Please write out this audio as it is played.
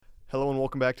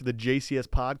welcome back to the JCS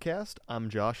Podcast. I'm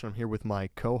Josh, and I'm here with my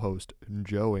co-host,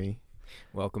 Joey.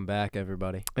 Welcome back,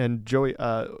 everybody. And Joey,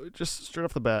 just straight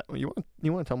off the bat, you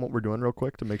want to tell them what we're doing real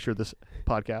quick to make sure this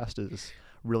podcast is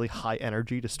really high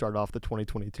energy to start off the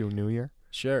 2022 new year?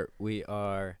 Sure. We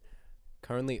are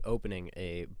currently opening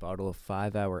a bottle of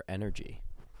 5 Hour Energy.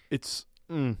 It's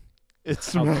How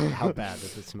bad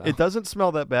does it smell? It doesn't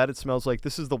smell that bad. It smells like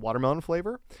this is the watermelon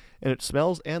flavor, and it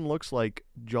smells and looks like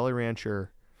Jolly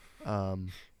Rancher.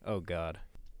 Oh, God.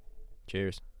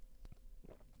 Cheers.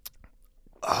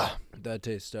 That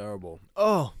tastes terrible.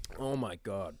 Oh my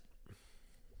God.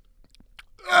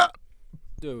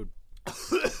 Dude.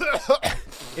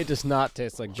 It does not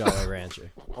taste like Jolly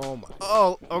Rancher. Oh, my God.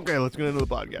 Oh, okay, let's get into the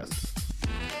podcast.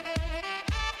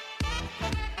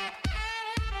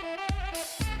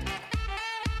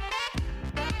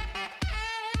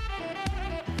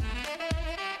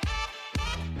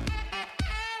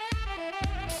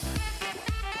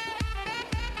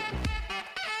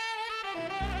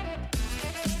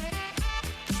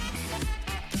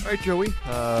 All right, Joey,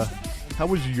 how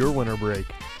was your winter break?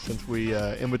 Since we,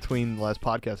 in between the last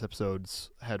podcast episodes,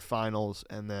 had finals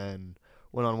and then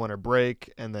went on winter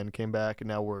break and then came back, and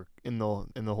now we're in the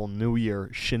whole New Year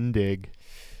shindig.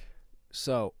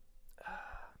 So,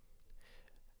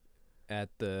 at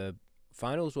the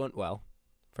finals went well,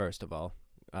 first of all.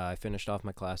 I finished off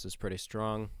my classes pretty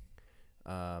strong,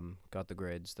 got the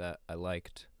grades that I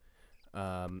liked,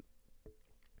 and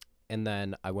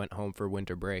then I went home for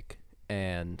winter break,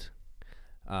 and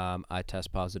I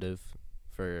test positive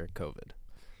for COVID.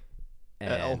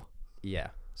 And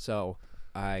yeah, so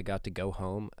I got to go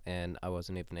home, and I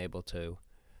wasn't even able to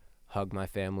hug my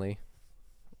family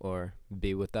or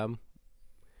be with them.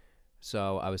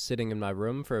 So I was sitting in my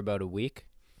room for about a week,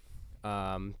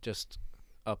 just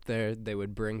up there. They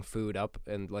would bring food up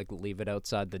and leave it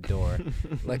outside the door,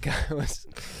 like I was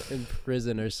in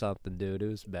prison or something, dude. It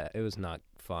was bad. It was not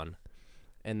fun.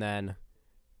 And then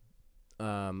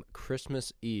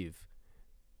Christmas Eve,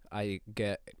 I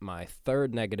get my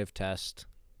third negative test,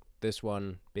 this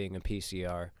one being a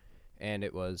PCR, and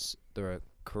it was the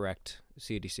correct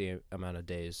CDC amount of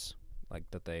days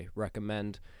that they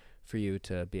recommend for you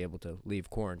to be able to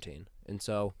leave quarantine. And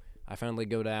so I finally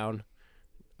go down.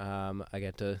 I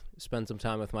get to spend some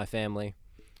time with my family,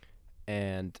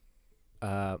 and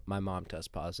my mom tests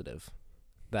positive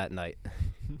that night,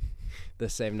 the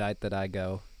same night that I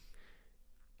go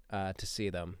to see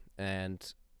them.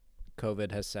 And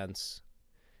COVID has since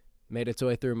made its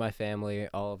way through my family.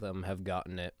 All of them have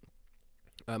gotten it.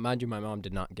 Mind you, my mom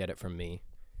did not get it from me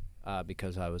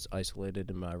because I was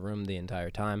isolated in my room the entire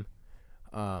time.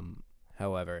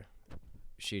 However,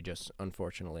 she just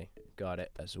unfortunately got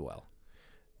it as well.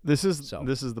 This is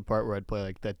the part where I'd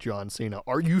play that John Cena.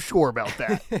 Are you sure about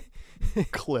that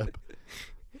clip?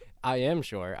 I am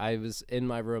sure. I was in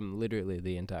my room literally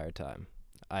the entire time.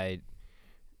 I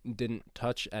didn't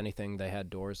touch anything. They had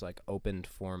doors opened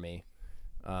for me,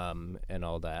 and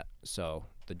all that. So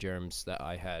the germs that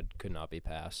I had could not be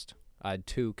passed. I had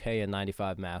 2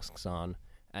 KN95 masks on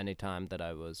anytime that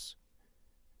I was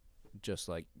just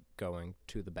going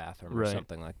to the bathroom or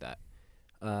something like that.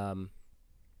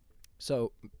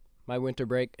 So my winter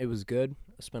break, it was good.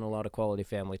 I spent a lot of quality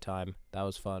family time. That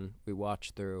was fun. We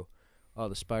watched through all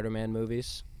the Spider-Man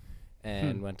movies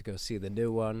and went to go see the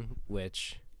new one,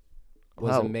 which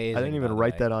was amazing. I didn't even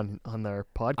write that on their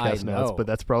podcast notes, but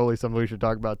that's probably something we should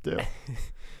talk about too.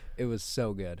 It was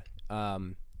so good.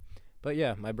 But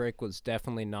yeah, my break was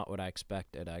definitely not what I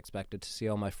expected. I expected to see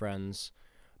all my friends,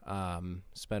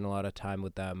 spend a lot of time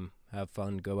with them, have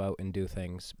fun, go out and do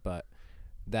things, but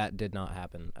that did not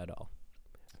happen at all.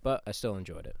 But I still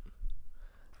enjoyed it.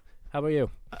 How about you?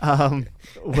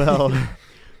 Well,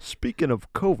 speaking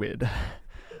of COVID,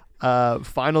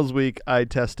 finals week I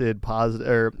tested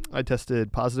positive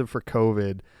for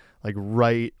COVID,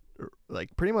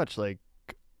 pretty much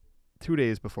 2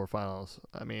 days before finals.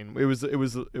 I mean, it was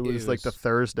the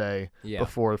Thursday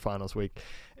before finals week,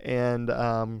 and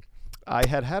I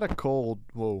had a cold.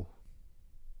 Whoa.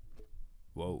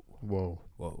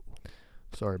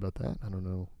 Sorry about that. I don't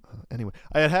know. Anyway,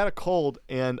 I had a cold,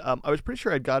 and I was pretty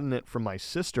sure I'd gotten it from my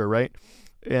sister, right?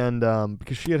 And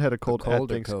because she had a cold at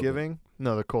Thanksgiving.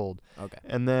 No, the cold. Okay.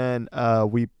 And then I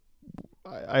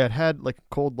had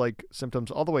cold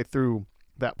symptoms all the way through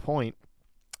that point.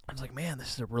 I was like, man,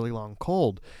 this is a really long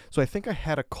cold. So I think I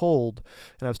had a cold,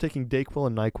 and I was taking Dayquil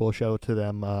and NyQuil. Shout out to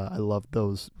them. I love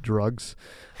those drugs.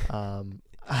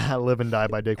 I live and die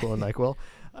by Dayquil and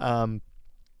NyQuil.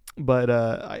 But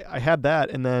I had that,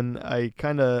 and then I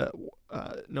kind of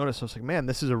noticed, I was like, man,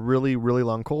 this is a really, really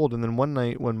long cold. And then one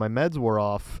night when my meds wore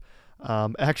off,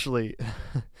 Actually,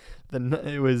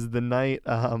 it was the night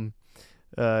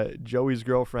Joey's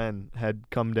girlfriend had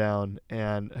come down,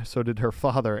 and so did her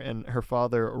father. And her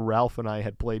father, Ralph, and I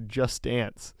had played Just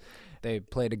Dance. They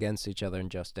played against each other in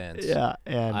Just Dance. Yeah,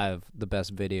 and I have the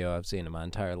best video I've seen in my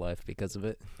entire life because of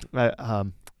it.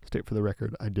 State for the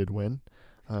record, I did win.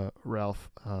 Ralph.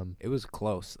 It was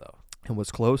close, though. It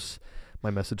was close. My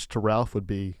message to Ralph would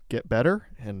be, get better,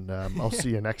 and I'll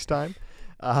see you next time.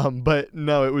 But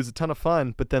no, it was a ton of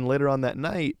fun. But then later on that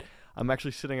night, I'm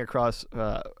actually sitting across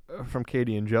from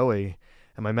Katie and Joey,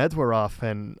 and my meds were off,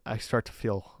 and I start to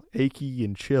feel achy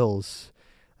and chills.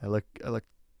 I look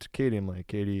to Katie. I'm like,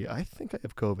 Katie, I think I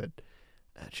have COVID.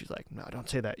 And she's like, no, don't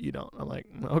say that. You don't. I'm like,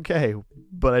 okay,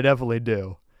 but I definitely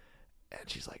do. And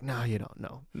she's like, no, you don't.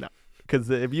 No. Because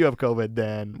if you have COVID,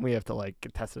 then we have to like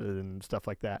get tested and stuff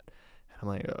like that. And I'm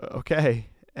like, okay.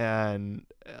 And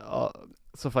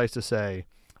suffice to say,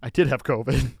 I did have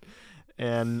COVID.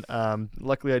 And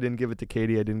luckily I didn't give it to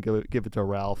Katie. I didn't give it to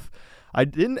Ralph. I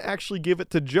didn't actually give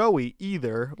it to Joey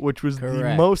either, which was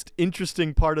the most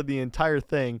interesting part of the entire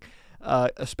thing,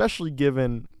 especially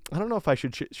given, I don't know if I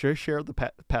should share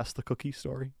the pass the cookie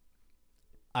story.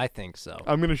 I think so.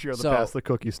 I'm going to share the pass the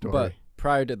cookie story. But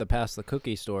prior to the pass the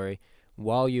cookie story,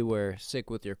 while you were sick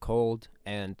with your cold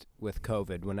and with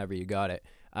COVID, whenever you got it,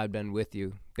 I've been with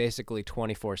you basically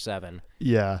 24/7.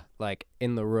 Yeah. Like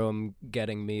in the room,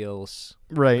 getting meals.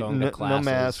 Right. Going to classes.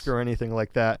 No mask or anything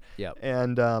like that. Yep.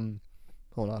 And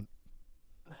hold on.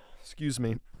 Excuse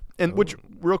me. And which,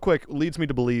 real quick, leads me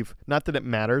to believe, not that it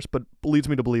matters, but leads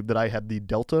me to believe that I had the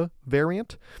Delta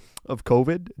variant of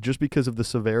COVID just because of the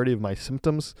severity of my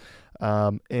symptoms,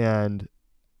 and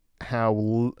how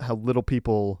little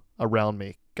people around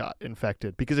me got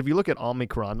infected. Because if you look at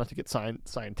Omicron, not to get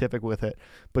scientific with it,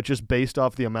 but just based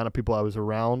off the amount of people I was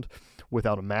around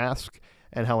without a mask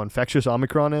and how infectious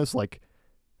Omicron is, like,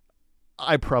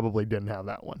 I probably didn't have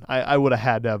that one. I would have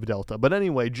had to have Delta. But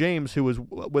anyway, James, who was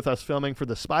with us filming for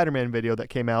the Spider-Man video that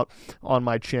came out on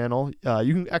my channel,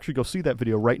 you can actually go see that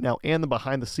video right now and the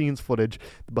behind-the-scenes footage.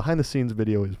 The behind-the-scenes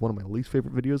video is one of my least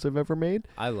favorite videos I've ever made.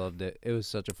 I loved it. It was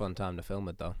such a fun time to film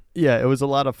it, though. Yeah, it was a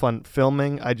lot of fun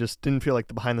filming. I just didn't feel like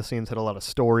the behind-the-scenes had a lot of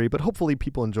story, but hopefully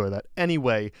people enjoy that.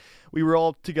 Anyway, we were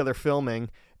all together filming,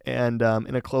 and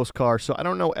in a close car. So I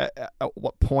don't know at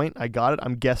what point I got it.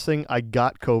 I'm guessing I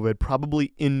got COVID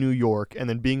probably in New York, and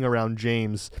then being around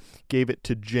James gave it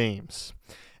to James.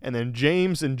 And then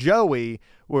James and Joey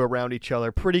were around each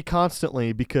other pretty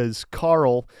constantly because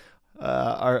Carl,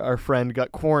 our friend,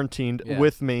 got quarantined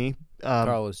with me.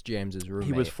 Carl was James's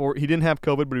roommate. He didn't have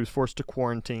COVID, but he was forced to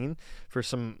quarantine for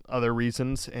some other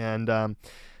reasons. And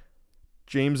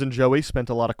James and Joey spent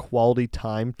a lot of quality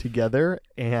time together,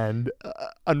 and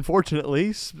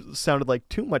unfortunately sounded like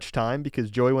too much time because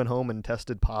Joey went home and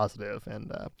tested positive. And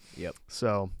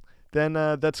so then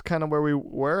that's kind of where we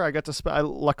were. I got to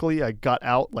luckily I got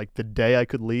out like the day I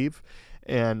could leave,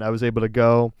 and I was able to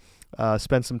go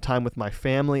spend some time with my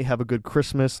family, have a good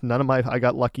Christmas. I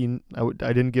got lucky.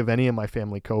 I didn't give any of my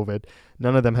family COVID.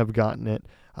 None of them have gotten it.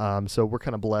 So we're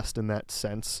kind of blessed in that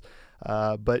sense.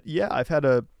 But yeah, I've had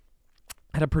a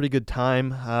pretty good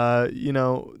time.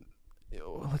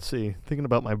 Let's see, thinking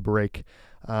about my break.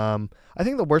 I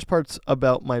think the worst parts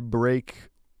about my break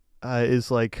is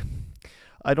like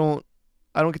I don't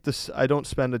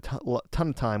spend a ton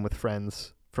of time with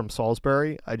friends from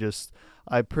Salisbury.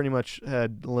 I pretty much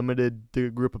had limited the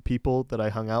group of people that I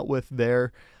hung out with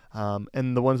there,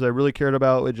 and the ones that I really cared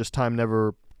about, time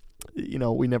never.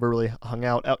 We never really hung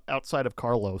out outside of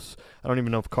Carlos. I don't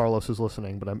even know if Carlos is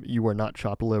listening, but you were not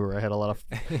chopped liver. I had a lot of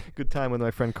good time with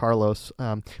my friend Carlos.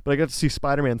 But I got to see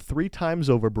Spider-Man 3 times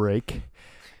over break.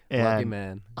 And lucky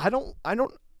man. I don't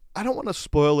want to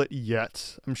spoil it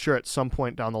yet. I'm sure at some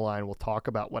point down the line we'll talk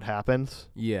about what happens.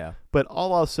 Yeah. But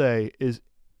all I'll say is,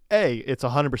 it's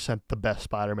 100% the best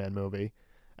Spider-Man movie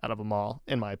out of them all,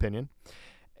 in my opinion.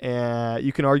 And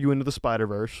you can argue into the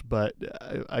Spider-Verse, but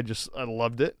I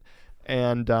loved it.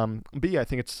 And B, I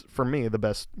think it's, for me,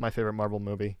 my favorite Marvel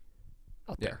movie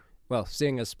out there. Well,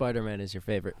 seeing as Spider-Man is your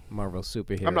favorite Marvel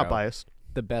superhero, I'm not biased.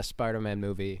 The best Spider-Man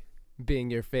movie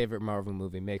being your favorite Marvel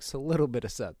movie makes a little bit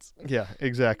of sense. Yeah,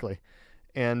 exactly.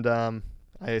 And I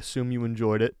assume you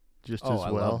enjoyed it just as well. I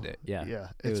loved it. Yeah. Yeah,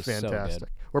 it's fantastic.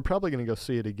 So we're probably going to go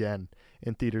see it again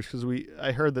in theaters because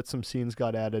I heard that some scenes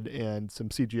got added and some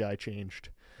CGI changed.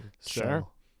 Sure.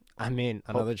 I mean,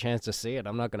 another chance to see it.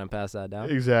 I'm not going to pass that down.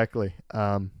 Exactly.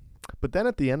 But then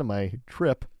at the end of my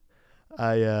trip,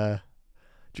 Joey,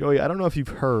 I don't know if you've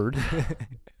heard.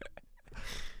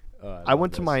 I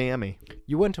went to Miami.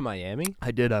 You went to Miami?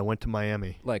 I did. I went to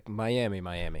Miami. Like Miami.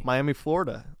 Miami,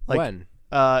 Florida. Like, when?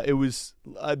 It was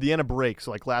the end of break,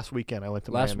 so like last weekend I went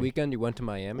to Miami. Last weekend you went to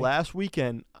Miami? Last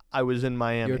weekend I was in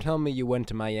Miami. You're telling me you went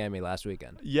to Miami last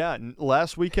weekend? Yeah,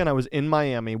 last weekend I was in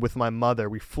Miami with my mother.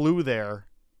 We flew there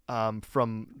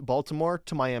from Baltimore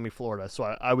to Miami, Florida. So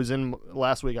I was in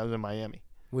last week. I was in Miami.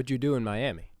 What'd you do in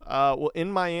Miami? Well,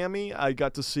 in Miami, I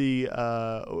got to see,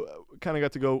 kind of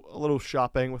got to go a little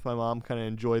shopping with my mom. Kind of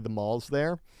enjoyed the malls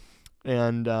there,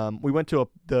 and we went to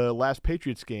the last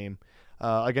Patriots game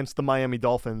against the Miami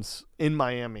Dolphins in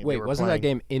Miami. Wait, wasn't that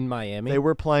game in Miami? They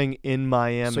were playing in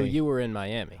Miami. So you were in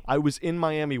Miami. I was in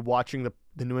Miami watching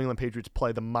the New England Patriots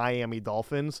play the Miami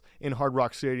Dolphins in Hard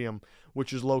Rock Stadium,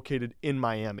 which is located in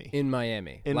Miami. In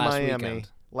Miami. In last Miami. Weekend.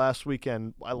 Last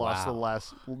weekend, I lost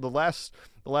the last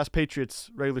Patriots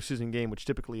regular season game, which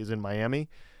typically is in Miami.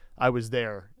 I was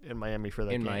there in Miami for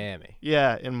that game. In Miami.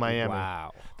 Yeah, in Miami.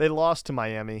 Wow. They lost to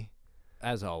Miami.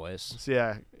 As always. So,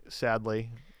 yeah,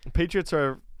 sadly. Patriots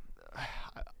are...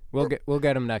 We'll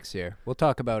get them next year. We'll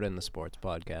talk about it in the sports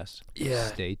podcast. Yeah.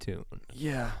 Stay tuned.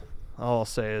 Yeah. All I'll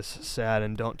say is sad,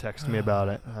 and don't text me about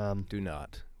it. Do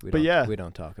not. We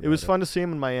don't talk about it. It was fun to see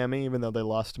them in Miami, even though they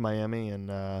lost to Miami,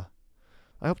 and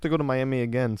I hope to go to Miami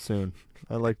again soon.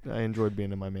 I enjoyed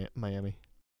being in Miami.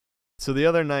 So the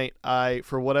other night, I,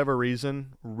 for whatever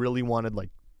reason, really wanted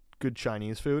like good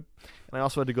Chinese food, and I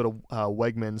also had to go to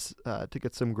Wegmans to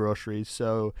get some groceries.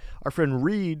 So our friend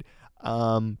Reed,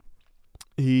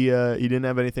 he didn't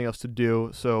have anything else to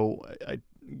do, so I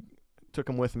took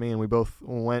him with me, and we both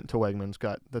went to Wegmans,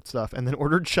 got that stuff, and then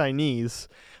ordered Chinese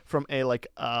from a like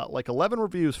 11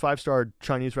 reviews, 5-star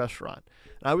Chinese restaurant.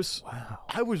 And I was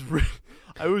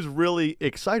really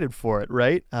excited for it,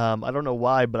 right? I don't know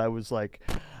why, but I was like,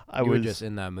 you were just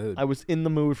in that mood. I was in the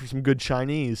mood for some good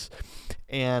Chinese,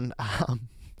 and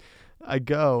I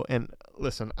go and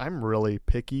listen. I'm really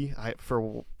picky.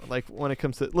 When it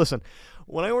comes to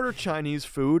when I order Chinese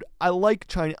food, I like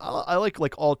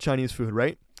all Chinese food,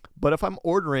 right? But if I'm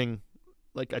ordering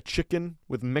like a chicken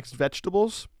with mixed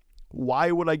vegetables, why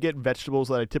would I get vegetables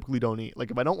that I typically don't eat? Like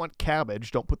if I don't want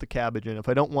cabbage, don't put the cabbage in. If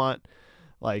I don't want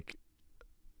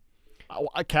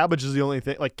cabbage is the only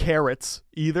thing, like carrots,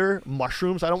 either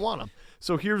mushrooms, I don't want them.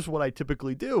 So here's what I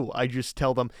typically do. I just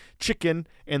tell them chicken,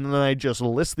 and then I just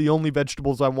list the only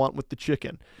vegetables I want with the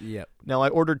chicken. Yep. Now I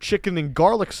ordered chicken and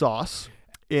garlic sauce,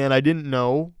 and I didn't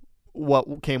know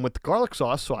what came with the garlic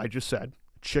sauce, so I just said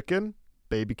chicken,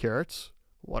 baby carrots,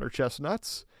 water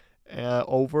chestnuts,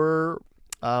 over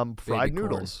fried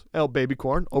noodles. Baby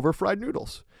corn over fried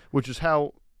noodles, which is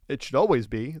how it should always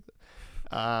be.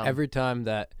 Every time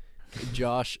that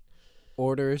Josh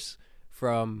orders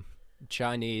from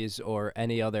Chinese or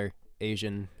any other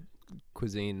Asian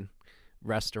cuisine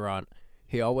restaurant,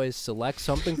 he always selects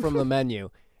something from the menu,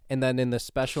 and then in the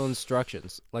special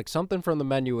instructions, like something from the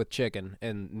menu with chicken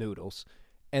and noodles,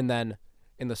 and then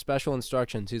in the special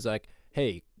instructions, he's like,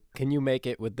 hey, can you make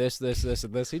it with this, this, this,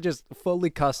 and this? He just fully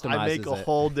customizes it. I make a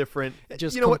whole different,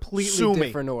 completely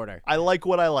different order. I like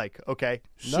what I like. Okay,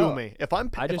 sue me. If I'm,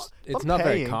 it's not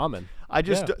very common.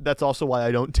 That's also why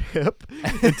I don't tip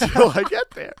until I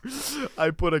get there.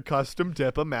 I put a custom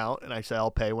tip amount, and I say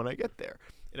I'll pay when I get there.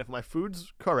 And if my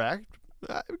food's correct,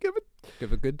 I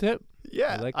give a good tip.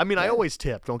 Yeah, I always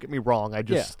tip. Don't get me wrong. I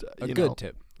just a good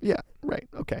tip. Yeah, right.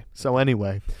 Okay. So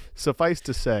anyway, suffice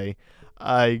to say,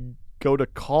 I go to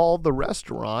call the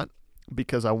restaurant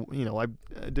because I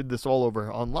did this all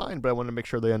over online, but I wanted to make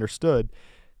sure they understood.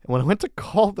 And when I went to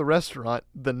call the restaurant,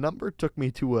 the number took me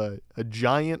to a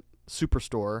giant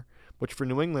superstore, which for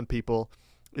New England people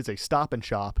is a Stop and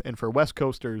Shop, and for West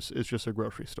Coasters is just a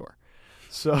grocery store.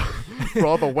 So for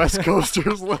all the West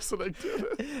Coasters listening to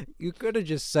this, you could have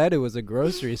just said it was a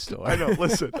grocery store. I know.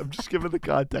 Listen, I'm just giving the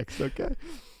context, okay?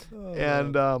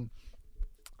 And I'm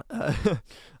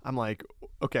like,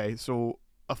 okay, so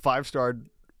a 5-star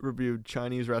reviewed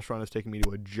Chinese restaurant is taking me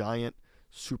to a giant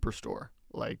superstore.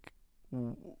 Like,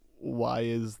 why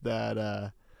is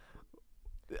that?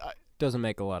 Doesn't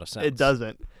make a lot of sense. It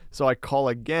doesn't. So I call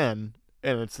again,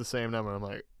 and it's the same number. I'm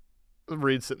like,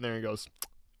 Reed's sitting there and goes,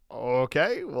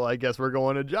 okay, well, I guess we're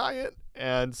going to Giant.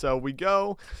 And so we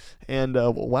go, and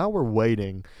while we're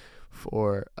waiting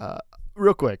for,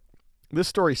 real quick, this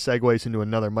story segues into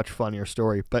another much funnier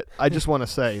story, but I just want to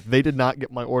say they did not get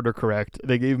my order correct.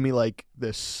 They gave me like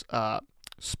this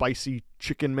spicy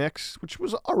chicken mix, which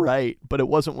was all right, but it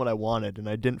wasn't what I wanted, and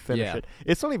I didn't finish it.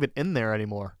 It's not even in there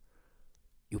anymore.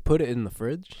 You put it in the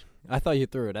fridge? I thought you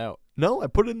threw it out. No, I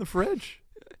put it in the fridge,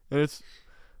 and it's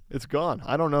gone.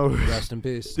 I don't know. Rest in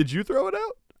peace. Did you throw it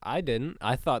out? I didn't.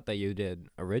 I thought that you did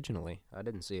originally. I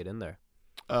didn't see it in there.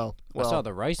 Oh, well. I saw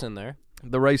the rice in there.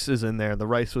 The rice is in there. The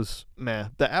rice was meh.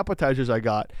 The appetizers I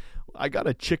got I got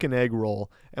a chicken egg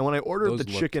roll, and when I ordered Those the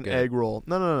looked chicken good. egg roll,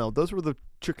 no, those were the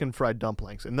chicken fried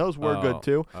dumplings, and those were good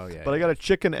too. Oh yeah. But I got a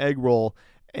chicken egg roll,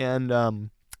 and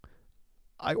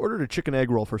I ordered a chicken egg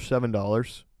roll for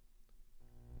 $7.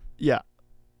 Yeah,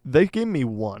 they gave me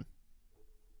one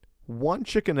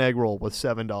chicken egg roll with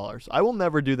 $7. I will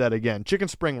never do that again. Chicken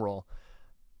spring roll.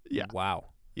 Yeah. Wow.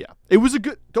 Yeah. It was a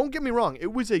good, don't get me wrong,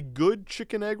 it was a good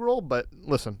chicken egg roll, but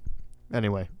listen,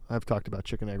 anyway, I've talked about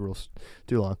chicken egg rolls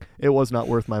too long. It was not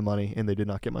worth my money, and they did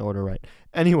not get my order right.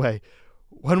 Anyway,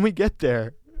 when we get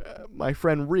there, my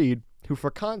friend Reed, who for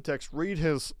context, Reed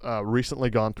has recently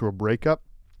gone through a breakup,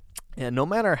 and no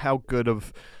matter how good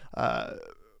of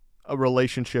a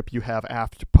relationship you have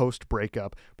after post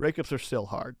breakup, breakups are still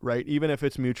hard, right? Even if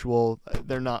it's mutual,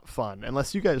 they're not fun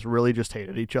unless you guys really just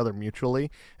hated each other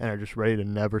mutually and are just ready to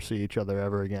never see each other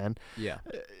ever again. Yeah.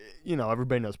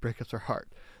 Everybody knows breakups are hard.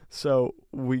 So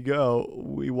we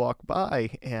walk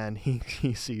by, and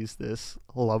he sees this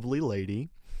lovely lady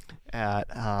at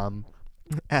the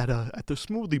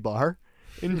smoothie bar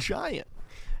in Giant,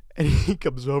 and he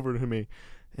comes over to me,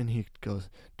 and he goes,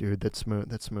 "Dude, that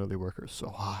smoothie worker is so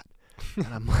hot." And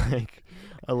I'm like,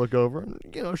 I look over,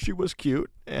 and she was cute,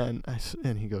 and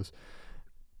he goes,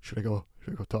 "Should I go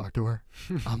talk to her?"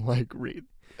 I'm like,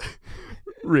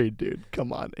 Reed, dude,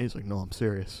 come on. And he's like, "No, I'm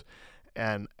serious."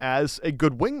 And as a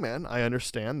good wingman, I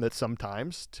understand that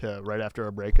sometimes right after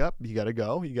a breakup, you gotta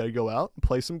go out and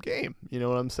play some game. You know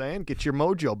what I'm saying? Get your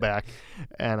mojo back.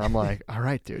 And I'm like, all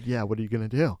right, dude, yeah, what are you gonna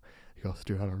do? He goes,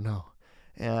 "Dude, I don't know."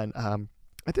 And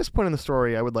at this point in the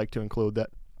story, I would like to include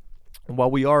that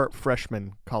while we are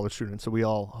freshman college students, so we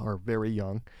all are very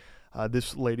young,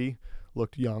 this lady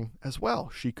looked young as well.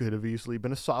 She could have easily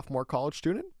been a sophomore college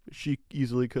student. She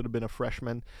easily could have been a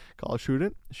freshman college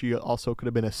student. She also could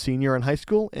have been a senior in high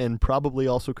school, and probably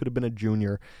also could have been a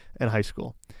junior in high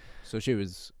school. So she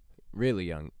was really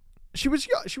young. She was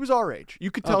young. She was our age.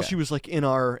 You could tell Okay. she was like in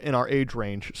our age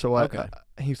range. So Okay.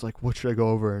 he's like, "What should I go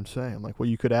over and say?" I'm like, "Well,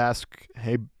 you could ask,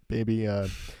 'Hey, baby, you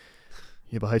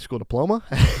have a high school diploma?'"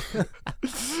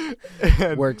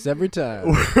 And Works every time.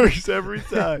 works every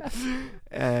time.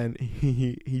 And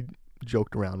he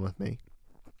joked around with me,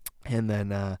 and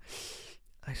then I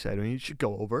said, "You should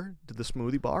go over to the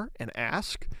smoothie bar and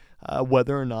ask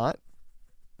whether or not,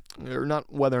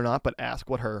 but ask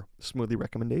what her smoothie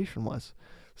recommendation was."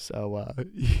 So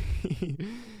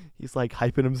he's like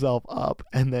hyping himself up,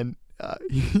 and then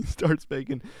he starts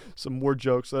making some more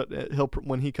jokes that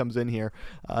when he comes in here,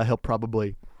 he'll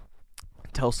probably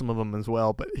tell some of them as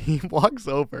well. But he walks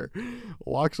over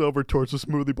towards the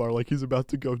smoothie bar like he's about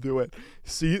to go do it.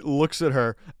 Looks at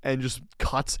her and just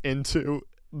cuts into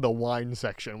the wine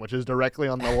section, which is directly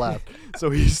on the left. So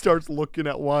he starts looking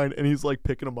at wine, and he's like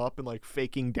picking them up and like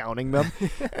faking downing them.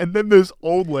 And then this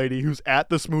old lady who's at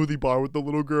the smoothie bar with the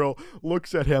little girl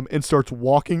looks at him and starts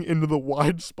walking into the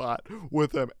wine spot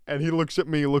with him. And he looks at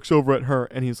me, looks over at her,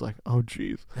 and he's like, "Oh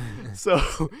geez."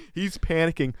 So he's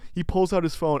panicking. He pulls out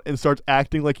his phone and starts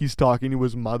acting like he's talking to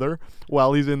his mother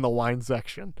while he's in the wine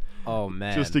section, Oh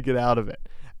man. just to get out of it.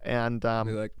 And Be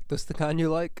like, "This the kind you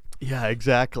like?" yeah,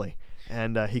 exactly.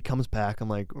 And he comes back. I'm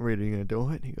like, "Reed, are you going to do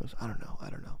it?" And he goes, I don't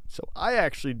know. So I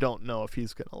actually don't know if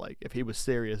he's going to if he was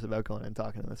serious about going and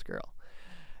talking to this girl.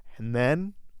 And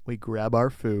then we grab our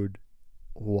food,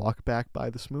 walk back by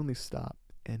the smoothie stop,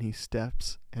 and he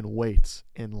steps and waits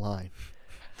in line.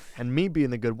 And me being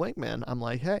the good wingman, I'm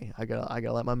like, hey, I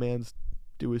gotta let my man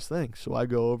do his thing. So I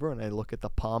go over and I look at the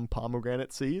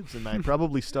pomegranate seeds, and I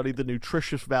probably studied the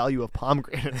nutritious value of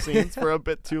pomegranate seeds for a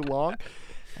bit too long.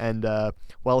 And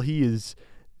while he is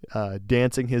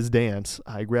dancing his dance,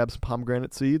 I grab some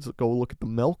pomegranate seeds, go look at the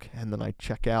milk, and then I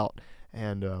check out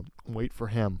and wait for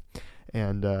him.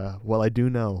 And while I do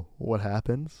know what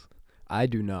happens, I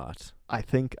do not. I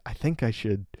think I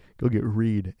should go get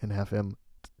Reed and have him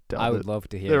tell I would love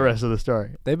to hear the it. rest of the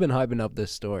story. They've been hyping up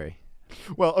this story.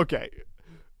 Well, okay,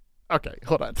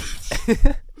 hold on.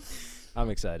 I'm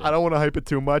excited. I don't want to hype it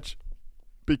too much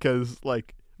because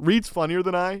Reed's funnier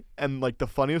than I, and the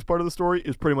funniest part of the story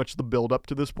is pretty much the build up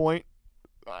to this point.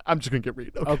 I'm just gonna get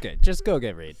Reed. Okay, just go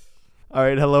get Reed. All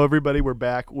right, hello everybody. We're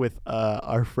back with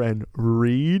our friend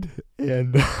Reed,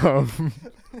 and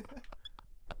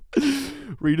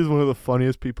Reed is one of the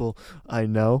funniest people I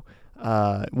know.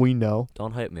 We know.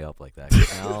 Don't hype me up like that,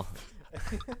 Al.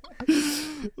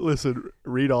 Listen,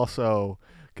 Reed also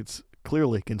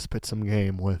clearly can spit some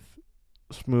game with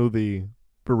smoothie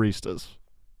baristas.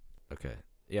 Okay.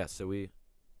 Yeah, so we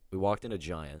walked in a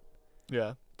Giant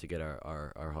Yeah. to get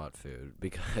our hot food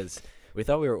because we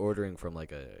thought we were ordering from an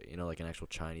actual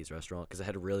Chinese restaurant because it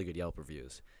had really good Yelp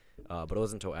reviews. But it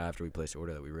wasn't until after we placed the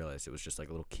order that we realized it was just like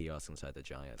a little kiosk inside the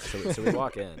Giant. So we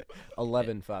walk in.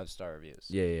 11 5-star reviews.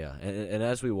 Yeah. And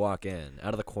as we walk in,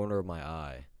 out of the corner of my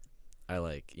eye, I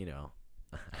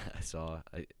I saw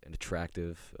an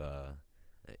attractive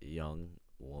young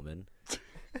woman.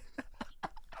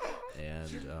 And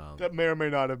that may or may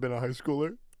not have been a high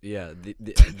schooler. yeah,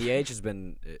 the age is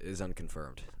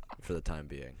unconfirmed for the time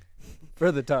being.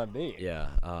 For the time being. Yeah.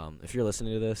 If you're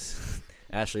listening to this,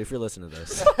 Ashley, if you're listening to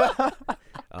this,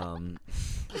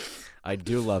 I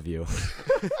do love you.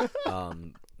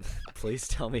 Please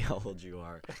tell me how old you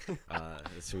are,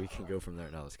 so we can go from there.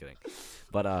 No, I was kidding.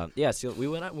 But yeah, so we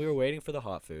went out and we were waiting for the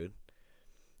hot food,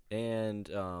 and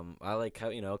I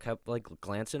kept like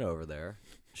glancing over there,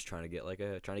 just trying to get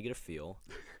a feel,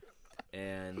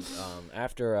 and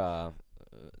after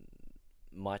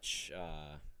much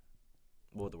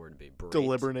what would the word be?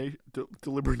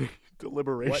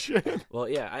 Deliberation. Well,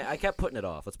 yeah, I kept putting it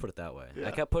off. Let's put it that way. Yeah.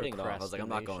 I kept putting it off. I was like, I'm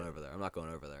not going over there.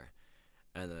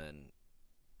 And then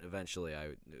eventually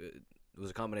it was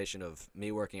a combination of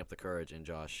me working up the courage and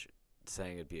Josh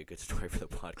saying it'd be a good story for the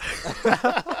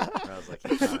podcast. I was like,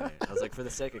 fine. I was like, for the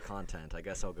sake of content, I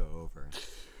guess I'll go over.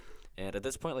 And at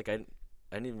this point, like, I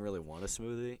didn't even really want a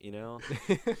smoothie, you know?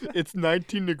 It's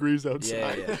 19 degrees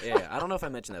outside. Yeah. I don't know if I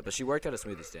mentioned that, but she worked at a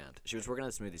smoothie stand. She was working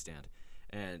at a smoothie stand.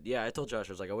 And, yeah, I told Josh,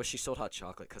 I was like, I wish she sold hot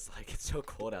chocolate because, like, it's so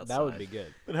cold outside. That would be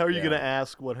good. But how are you going to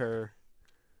ask what her...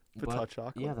 If it's hot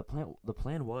chocolate? Yeah, the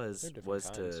plan was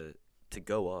kinds. to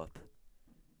go up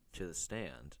to the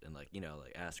stand and, like,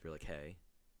 ask her, like, hey,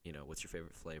 what's your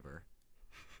favorite flavor?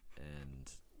 And,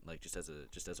 like, just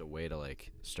as a way to,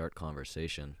 like, start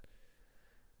conversation.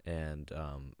 And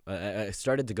I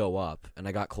started to go up, and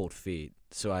I got cold feet,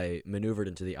 so I maneuvered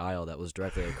into the aisle that was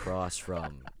directly across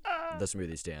from the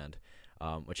smoothie stand,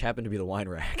 which happened to be the wine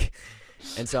rack.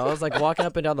 And so I was, like, walking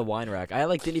up and down the wine rack. I,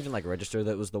 like, didn't even, like, register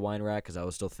that it was the wine rack because I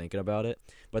was still thinking about it.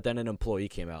 But then an employee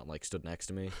came out and, like, stood next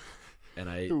to me, and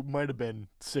Who might have been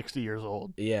 60 years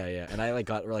old. Yeah, and I, like,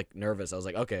 got, like, nervous. I was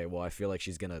like, okay, well, I feel like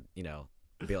she's gonna,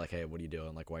 be like, hey, what are you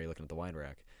doing? Like, why are you looking at the wine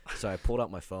rack? So I pulled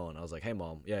out my phone. I was like, hey,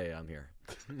 Mom. Yeah, I'm here.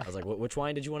 I was like, which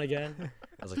wine did you want again?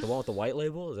 I was like, the one with the white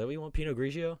label? Is that what you want, Pinot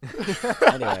Grigio?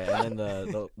 Anyway, and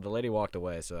then the lady walked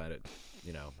away, so I,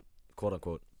 quote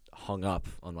unquote, hung up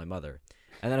on my mother.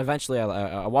 And then eventually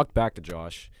I walked back to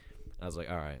Josh. And I was like,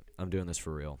 all right, I'm doing this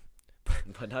for real.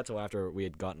 But not till after we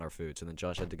had gotten our food. So then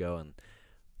Josh had to go and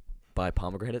buy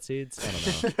pomegranate seeds. I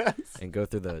don't know. Yes. And go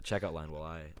through the checkout line while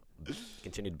I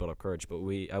continued to build up courage. But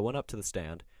I went up to the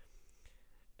stand.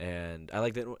 And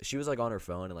I she was like on her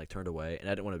phone and like turned away, and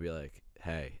I didn't want to be like,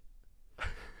 hey,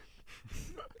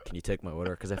 can you take my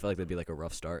order? Because I felt like that'd be like a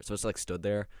rough start. So I just like stood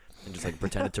there and just like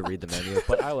pretended to read the menu,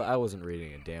 but I wasn't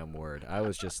reading a damn word. I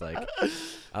was just standing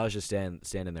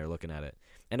there looking at it.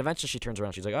 And eventually she turns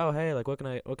around, she's like, oh hey, like what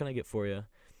can I get for you?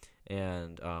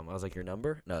 And I was like, your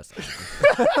number? No, that's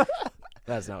not.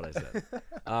 That's not what I said.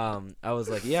 I was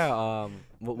like, yeah.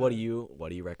 What do you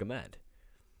recommend?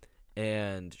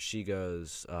 And she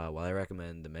goes, well, I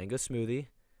recommend the mango smoothie.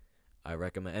 I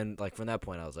recommend, and like from that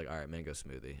point, I was like, all right, mango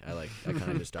smoothie. I kind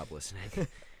of just stopped listening.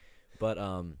 But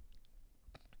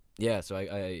yeah. So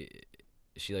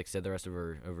she like said the rest of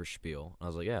her spiel. I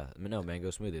was like, yeah, no, mango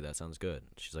smoothie. That sounds good.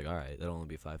 She's like, all right, that'll only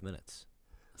be 5 minutes.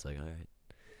 I was like, all right.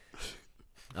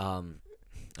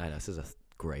 I know this is a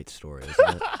great story,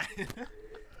 isn't it?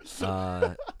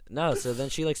 No. So then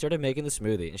she like started making the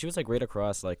smoothie, and she was like right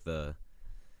across like the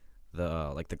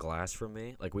glass from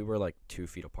me. Like we were like 2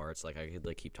 feet apart, so like I could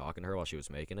like keep talking to her while she was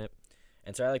making it.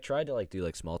 And so I like tried to like do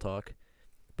like small talk,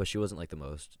 but she wasn't like the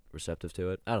most receptive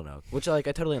to it. I don't know, which like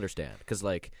I totally understand, because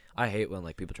like I hate when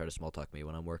like people try to small talk me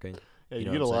when I'm working. Yeah, you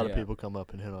know get a what I'm lot saying? of people come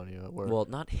up and hit on you at work. Well,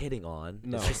 not hitting on.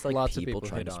 No, it's just like lots of people people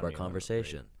trying hit to on spark you,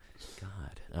 conversation.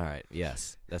 God. All right.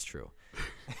 Yes, that's true.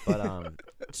 But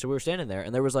so we were standing there,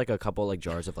 and there was like a couple like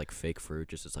jars of like fake fruit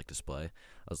just as like display.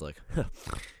 I was like,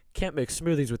 can't make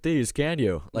smoothies with these, can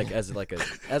you? Like as it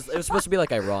was supposed to be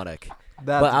like ironic,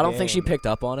 but I don't think she picked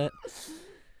up on it.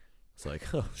 It's like,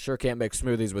 sure can't make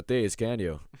smoothies with these, can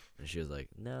you? And she was like,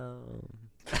 no.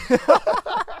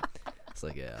 It's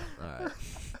like, yeah, all right.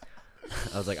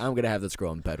 I was like, I'm gonna have this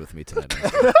girl in bed with me tonight.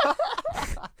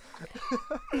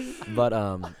 But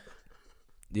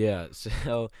yeah.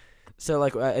 So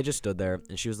like I just stood there,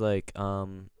 and she was like,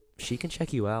 she can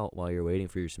check you out while you're waiting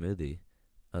for your smoothie.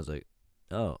 I was like,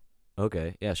 oh,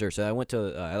 okay, yeah, sure. So I went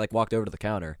to, I like walked over to the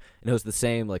counter, and it was the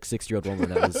same like 60-year-old woman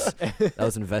that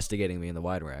was investigating me in the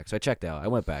wine rack. So I checked out. I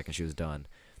went back, and she was done.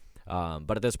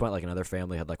 But at this point, like another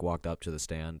family had like walked up to the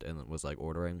stand and was like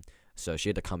ordering. So she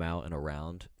had to come out and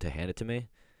around to hand it to me,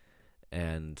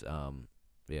 and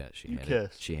Yeah, You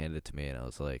kissed. she handed it to me, and I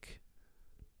was like,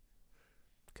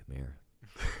 "Come here."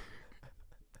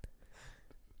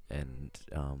 And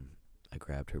I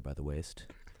grabbed her by the waist,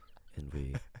 and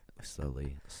we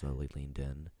slowly leaned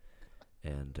in,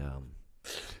 and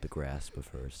the grasp of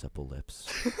her supple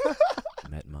lips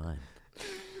met mine.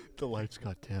 The lights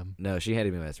got dim. No, she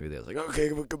handed me my smoothie. I was like, "Okay,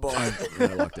 goodbye,"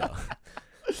 and I walked out.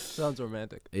 Sounds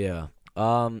romantic. Yeah.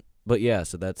 But yeah,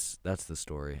 so that's the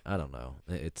story. I don't know.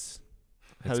 It's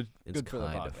Good for the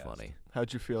kind of podcast. funny.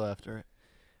 How'd you feel after it?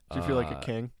 Did you feel like a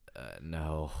king?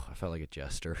 No, I felt like a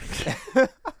jester.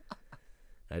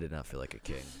 I did not feel like a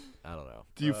king. I don't know.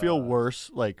 Do you feel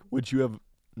worse? Like, would you have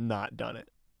not done it?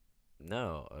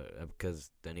 No,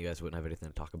 because then you guys wouldn't have anything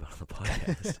to talk about on the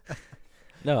podcast.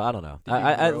 No, I don't know. Did you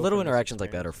I grow little from this interactions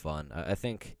like that are experience? fun. I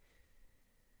think.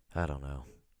 I don't know.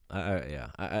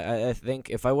 I think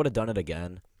if I would have done it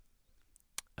again,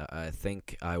 I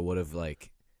think I would have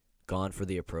like gone for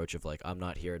the approach of like, I'm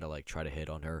not here to like try to hit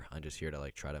on her. I'm just here to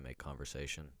like try to make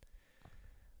conversation.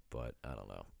 But I don't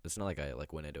know. It's not like I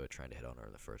like went into it trying to hit on her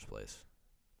in the first place.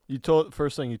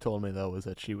 First thing you told me though was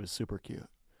that she was super cute.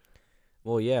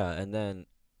 Well, yeah, and then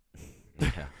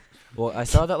yeah. Well, I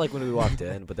saw that like when we walked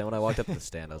in, but then when I walked up to the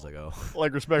stand, I was like, oh.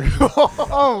 Like respect.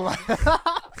 Oh my.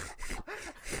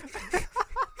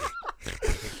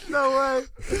 No way.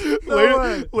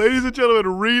 way. Ladies and gentlemen,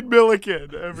 Reed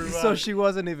Milliken, everybody. So she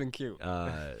wasn't even cute.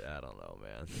 I don't know,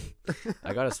 man.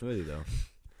 I got a smoothie though.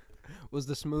 Was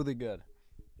the smoothie good?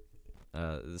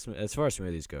 As far as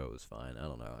smoothies go, it was fine. I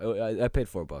don't know. I paid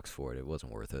 $4 for it. It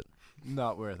wasn't worth it.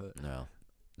 Not worth it. No.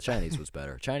 Chinese was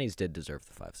better. Chinese did deserve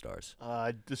the 5 stars.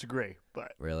 I disagree,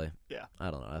 but Really? Yeah.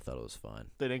 I don't know. I thought it was fine.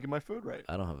 they didn't get my food right.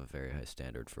 I don't have a very high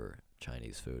standard for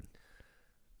Chinese food.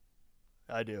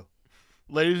 I do.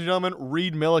 Ladies and gentlemen,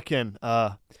 Reed Milliken.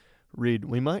 Reed,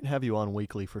 we might have you on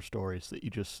weekly for stories that you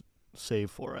just save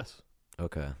for us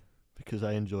Okay. because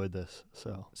I enjoyed this.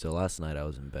 So, last night I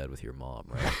was in bed with your mom,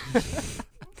 right?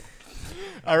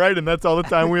 all right, and that's all the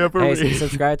time we have for Hey, Reed.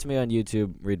 subscribe to me on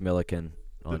YouTube, Reed Milliken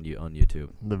on YouTube.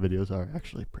 The videos are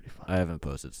actually pretty fun. I haven't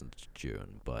posted since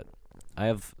June, but I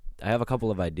have a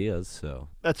couple of ideas, so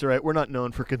That's all right. We're not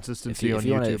known for if consistency you on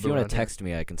YouTube. want to around here. text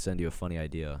me, I can send you a funny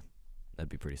idea. That'd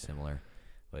be pretty similar.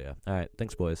 But yeah. All right.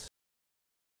 Thanks, boys.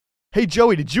 Hey,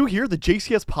 Joey, did you hear the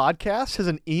JCS Podcast has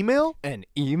an email? An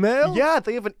email? Yeah,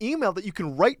 they have an email that you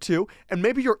can write to, and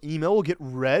maybe your email will get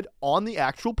read on the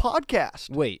actual podcast.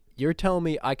 Wait, you're telling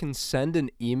me I can send an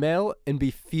email and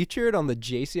be featured on the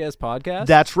JCS podcast?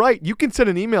 That's right. You can send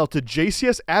an email to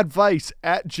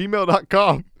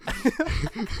jcsadvice@gmail.com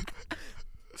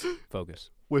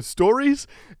Focus. with stories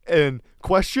and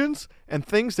questions and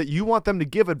things that you want them to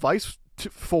give advice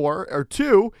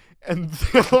to, and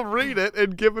they'll read it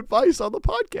and give advice on the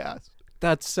podcast.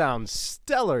 That sounds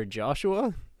stellar,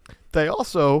 Joshua. They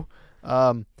also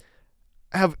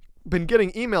have been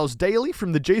getting emails daily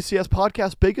from the JCS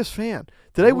Podcast biggest fan.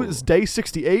 Today was day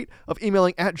 68 of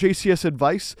emailing at JCS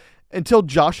Advice until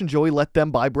Josh and Joey let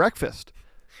them buy breakfast.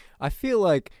 I feel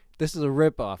like this is a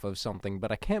ripoff of something,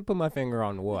 but I can't put my finger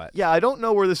on what. Yeah, I don't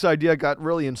know where this idea got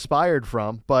really inspired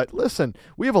from, but listen,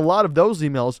 we have a lot of those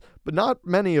emails, but not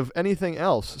many of anything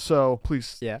else. So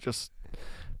please just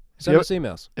Send us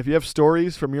emails. if you have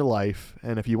stories from your life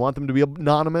and if you want them to be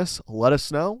anonymous, let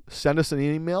us know. Send us an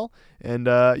email, and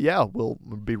we'll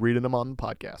be reading them on the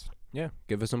podcast. Yeah,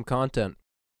 give us some content.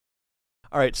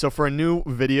 All right, so for a new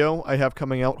video I have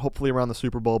coming out, hopefully around the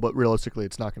Super Bowl, but realistically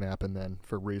it's not going to happen then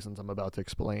for reasons I'm about to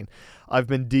explain. I've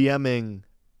been DMing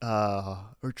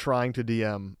or trying to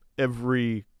DM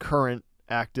every current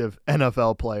active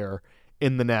NFL player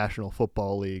in the National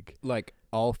Football League. Like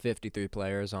all 53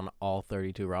 players on all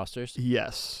 32 rosters?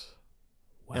 Yes.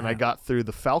 Wow. And I got through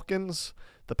the Falcons,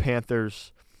 the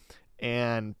Panthers,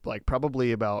 and like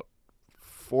probably about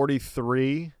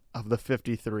 43 of the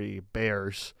 53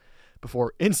 Bears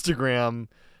before Instagram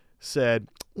said,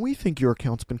 we think your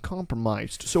account's been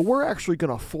compromised, so we're actually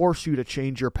going to force you to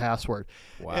change your password.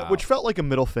 Wow. Which felt like a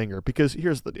middle finger because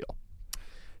here's the deal.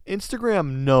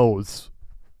 Instagram knows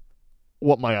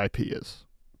what my IP is.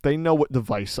 They know what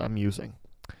device I'm using.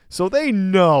 So they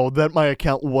know that my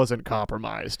account wasn't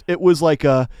compromised. It was like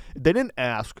they didn't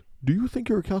ask, do you think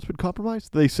your account's been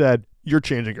compromised? They said, you're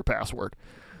changing your password.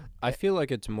 I feel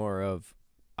like it's more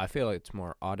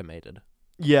automated.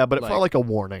 Yeah, but it felt like a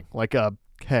warning. Like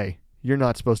hey, you're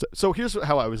not supposed to. So here's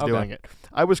how I was doing it.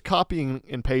 I was copying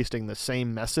and pasting the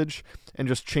same message and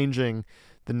just changing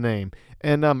the name.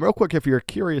 And real quick, if you're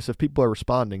curious if people are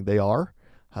responding, they are.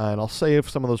 And I'll save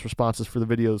some of those responses for the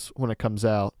videos when it comes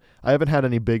out. I haven't had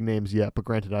any big names yet, but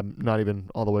granted, I'm not even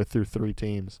all the way through 3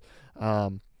 teams.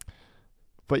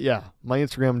 But yeah, my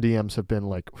Instagram DMs have been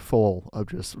like full of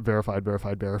just verified,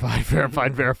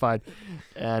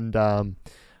 and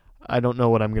I don't know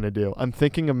what I'm gonna do. I'm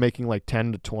thinking of making like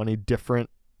 10 to 20 different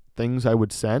things I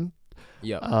would send.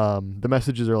 Yeah. The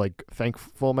messages are like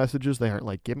thankful messages. They aren't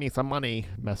like give me some money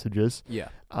messages. Yeah.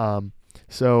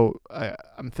 So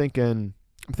I'm thinking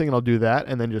I'll do that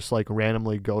and then just like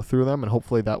randomly go through them, and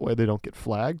hopefully that way they don't get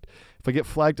flagged. If I get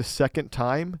flagged a second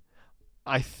time,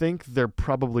 I think they're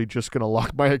probably just going to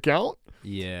lock my account.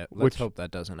 Yeah, let's hope that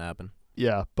doesn't happen.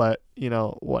 Yeah, but,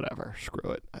 whatever.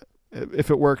 Screw it. If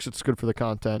it works, it's good for the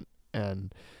content.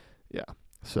 And, yeah.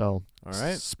 So, all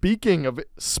right. Speaking of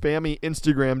spammy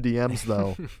Instagram DMs,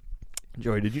 though,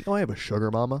 Joey, did you know I have a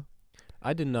sugar mama?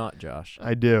 I did not, Josh.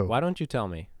 I do. Why don't you tell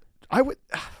me? I would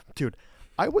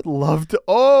love to.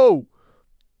 Oh!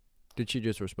 Did she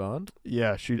just respond?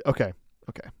 Yeah, okay.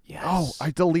 Yes. Oh, I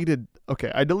deleted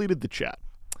the chat.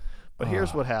 But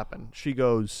here's what happened. She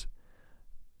goes,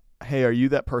 "Hey, are you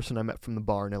that person I met from the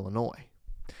bar in Illinois?"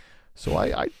 So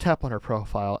I tap on her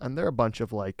profile, and they're a bunch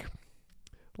of like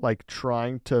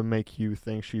trying to make you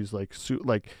think she's like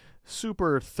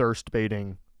super thirst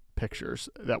baiting pictures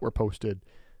that were posted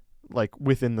like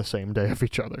within the same day of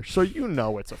each other. So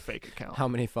it's a fake account. How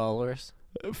many followers?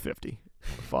 50.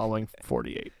 Following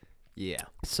 48. Yeah.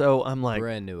 So I'm like,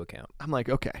 brand new account. I'm like,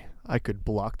 okay, I could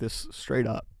block this straight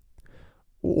up,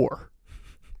 or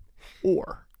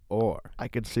I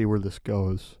could see where this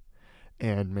goes,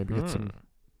 and maybe get some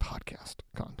podcast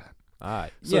content.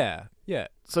 Yeah.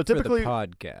 So typically, for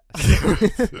the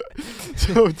podcast.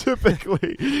 so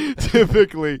typically,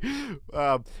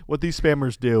 what these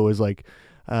spammers do is like,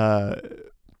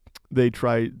 they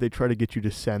try to get you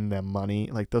to send them money.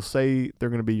 Like they'll say they're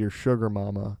gonna be your sugar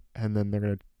mama, and then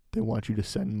they want you to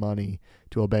send money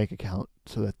to a bank account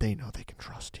so that they know they can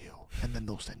trust you, and then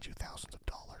they'll send you thousands of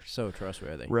dollars. So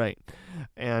trustworthy. Right.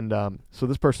 And so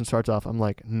this person starts off, I'm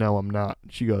like, no, I'm not.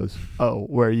 She goes, oh,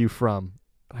 where are you from?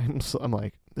 I'm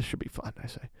like, this should be fun. I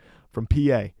say, from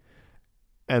PA.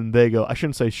 And they go, I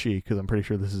shouldn't say she because I'm pretty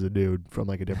sure this is a dude from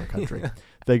like a different country.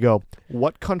 They go,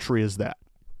 what country is that?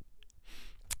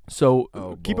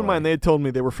 So keep in mind, they had told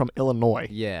me they were from Illinois.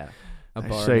 Yeah. A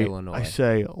bar in Illinois. I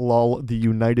say, lol, the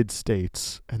United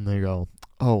States. And they go,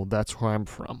 oh, that's where I'm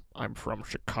from. I'm from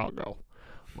Chicago.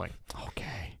 I'm like,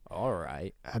 okay. All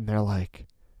right. And they're like,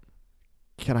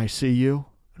 can I see you?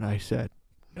 And I said,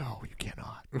 no, you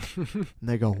cannot. And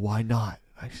they go, why not?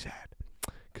 I said,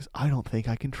 because I don't think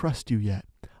I can trust you yet.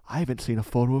 I haven't seen a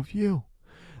photo of you.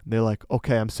 And they're like,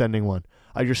 okay, I'm sending one.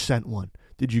 I just sent one.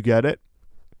 Did you get it?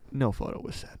 No photo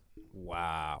was sent.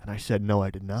 Wow. And I said, no, I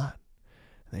did not.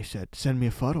 And they said, send me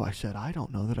a photo. I said, I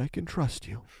don't know that I can trust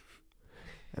you.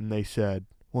 And they said,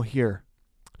 well, here,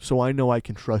 so I know I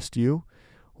can trust you,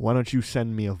 why don't you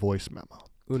send me a voice memo?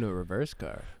 Uno reverse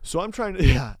card. So I'm trying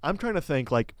to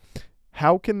think, like,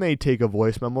 how can they take a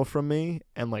voice memo from me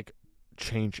and, like,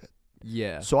 change it?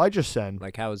 Yeah. So I just send.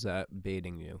 Like, how is that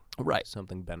baiting you? Right.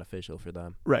 Something beneficial for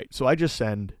them. Right. So I just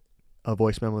send a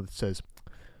voice memo that says,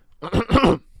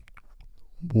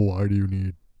 why do you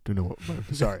need to know what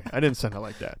sorry, I didn't send it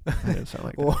like that. I didn't sound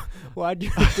like that. Why'd you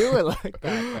do it like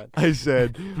that? I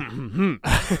said,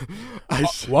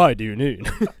 why do you need?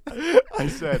 I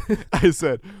said,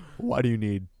 why do you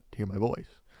need to hear my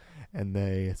voice? And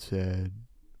they said,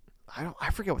 I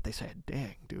forget what they said.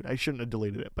 Dang, dude, I shouldn't have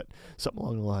deleted it, but something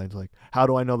along the lines like, how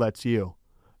do I know that's you?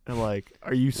 And I'm like,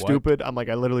 are you stupid? I'm like,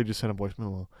 I literally just sent a voice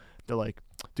memo. They're like,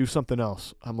 do something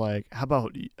else. I'm like, how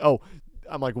about,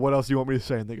 I'm like, what else do you want me to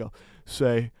say? And they go,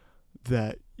 say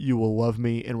that you will love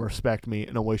me and respect me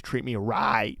and always treat me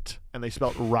right. And they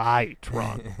spelled right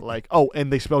wrong. Like,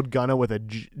 and they spelled Gunna with a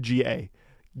G-A.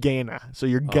 Gana. So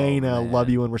you're gonna love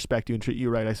you and respect you and treat you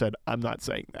right. I said, I'm not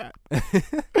saying that.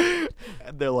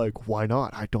 And they're like, why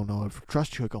not? I don't know if I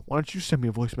trust you. I go, why don't you send me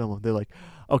a voice memo? They're like,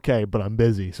 okay, but I'm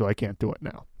busy, so I can't do it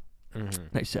now.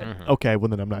 Mm-hmm. I said, okay, well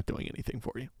then I'm not doing anything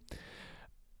for you.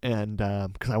 And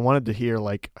because I wanted to hear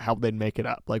like how they'd make it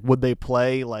up. Like, would they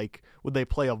play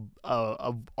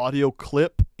a audio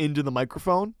clip into the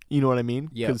microphone? You know what I mean?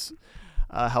 Yeah. Because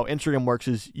how Instagram works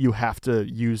is you have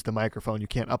to use the microphone. You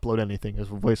can't upload anything as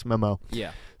a voice memo.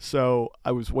 Yeah. So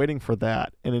I was waiting for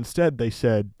that, and instead they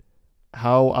said,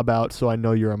 how about, so I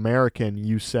know you're American,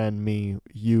 you send me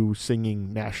you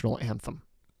singing national anthem.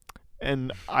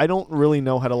 And I don't really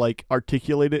know how to like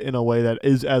articulate it in a way that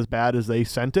is as bad as they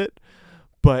sent it.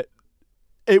 But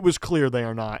it was clear they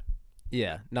are not.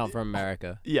 Yeah, not from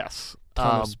America. Yes.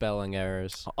 Ton of spelling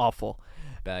errors. Awful.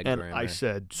 Bad and grammar. I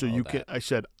said, so all you that. can. I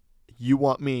said, you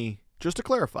want me, just to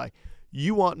clarify,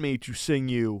 you want me to sing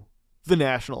you the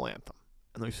national anthem?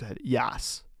 And they said,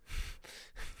 yes.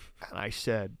 And I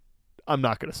said, I'm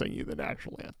not going to sing you the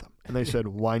national anthem. And they said,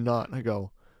 why not? And I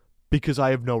go, because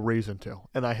I have no reason to,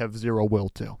 and I have zero will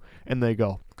to. And they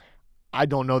go, I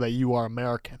don't know that you are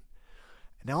American.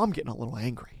 And now I'm getting a little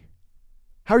angry.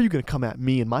 How are you going to come at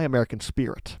me and my American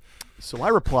spirit? So I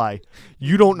reply,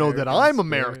 you don't know that I'm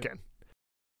American.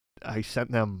 I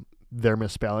sent them their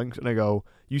misspellings, and I go,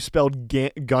 you spelled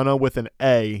Gunna with an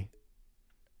A.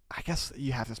 I guess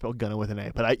you have to spell Gunna with an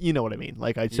A, but you know what I mean.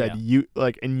 Like I said,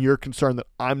 and you're concerned that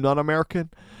I'm not American,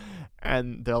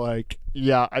 and they're like,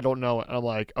 yeah, I don't know. And I'm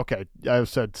like, okay. I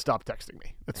said, stop texting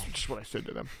me. That's just what I said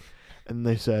to them. And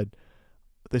they said,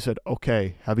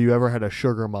 okay, have you ever had a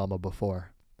sugar mama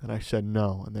before? And I said,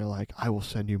 no. And they're like, I will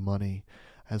send you money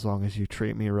as long as you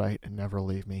treat me right and never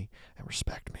leave me and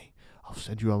respect me. I'll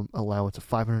send you an allowance of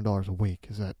 $500 a week.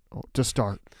 Is that to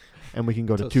start? And we can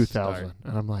go to 2,000.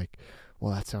 And I'm like,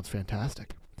 well, that sounds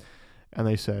fantastic. And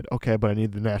they said, okay, but I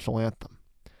need the national anthem.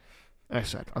 And I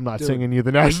said, I'm not singing you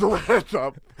the national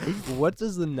anthem. What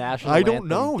does the national anthem anthem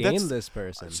know. gain this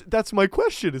person? That's my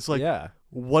question. It's like,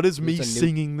 what is me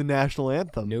singing the national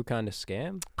anthem? New kind of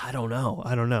scam? I don't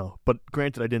know. But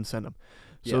granted, I didn't send them.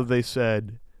 So they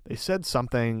said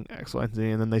something, XYZ,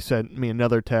 and then they sent me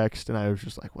another text, and I was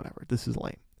just like, whatever, this is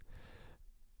lame.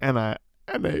 And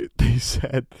they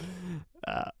said,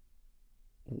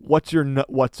 what's your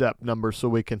WhatsApp number so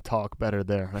we can talk better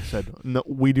there? And I said, no,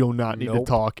 we do not need to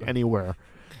talk anywhere.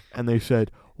 And they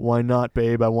said, why not,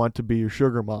 babe? I want to be your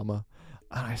sugar mama.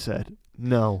 And I said,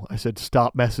 no. I said,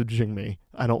 stop messaging me.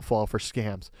 I don't fall for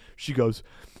scams.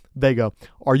 They go,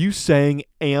 are you saying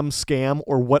am scam,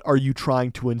 or what are you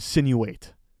trying to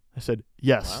insinuate? I said,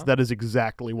 yes, wow. That is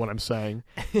exactly what I'm saying.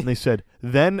 And they said,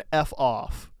 then F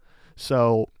off.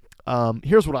 So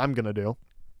here's what I'm going to do.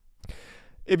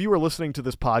 If you are listening to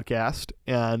this podcast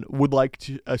and would like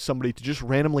to somebody to just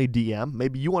randomly DM,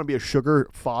 maybe you want to be a sugar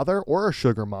father or a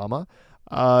sugar mama,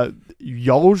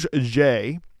 Yoj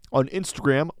J on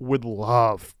Instagram would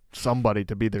love somebody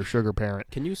to be their sugar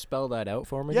parent. Can you spell that out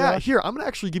for me, Yeah, Josh? here, I'm going to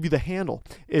actually give you the handle.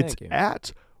 It's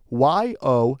at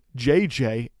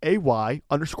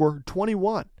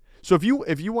YOJJAY_21. So if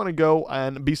you want to go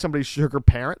and be somebody's sugar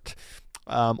parent,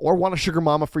 or want a sugar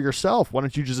mama for yourself, why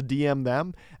don't you just DM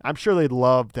them? I'm sure they'd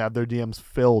love to have their DMs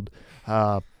filled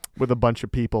with a bunch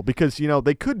of people, because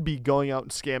they could be going out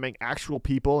and scamming actual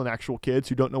people and actual kids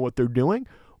who don't know what they're doing,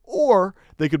 or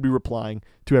they could be replying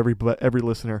to every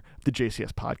listener of the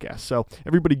JCS podcast. So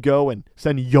everybody go and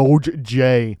send Yoj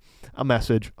J a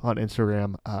message on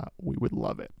Instagram. We would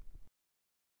love it.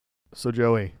 So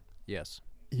Joey. Yes.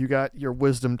 You got your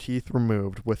wisdom teeth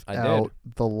removed without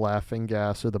the laughing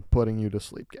gas or the putting you to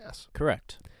sleep gas.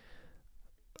 Correct.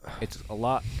 It's a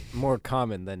lot more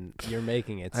common than you're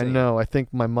making it seem. I know. I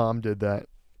think my mom did that.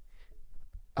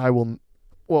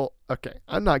 Well, okay.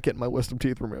 I'm not getting my wisdom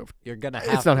teeth removed. You're going to have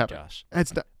it's not to, happening. Josh.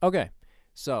 It's not. Okay.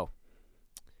 So,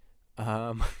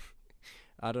 I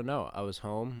don't know. I was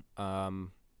home.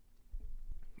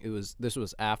 This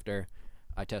was after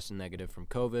I tested negative from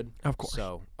COVID. Of course.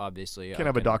 So, obviously, you can't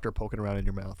have a doctor poking around in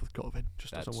your mouth with COVID.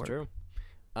 Just doesn't work. That's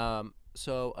true.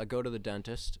 So, I go to the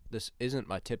dentist. This isn't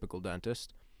my typical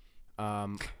dentist.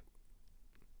 No,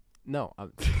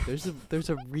 there's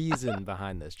a reason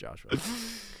behind this, Joshua.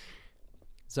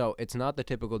 So, it's not the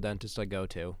typical dentist I go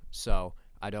to. So,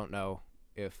 I don't know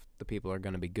if the people are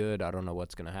going to be good. I don't know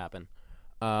what's going to happen.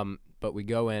 But we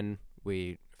go in,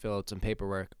 we fill out some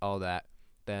paperwork, all that.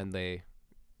 Then they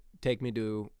take me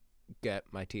to get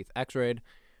my teeth x-rayed,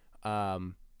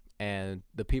 and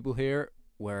the people here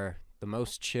were the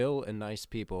most chill and nice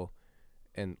people,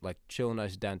 and like chill and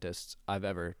nice dentists I've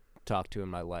ever talked to in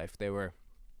my life. They were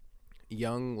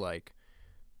young, like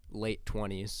late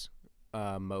 20s,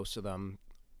 most of them.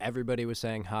 Everybody was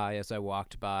saying hi as I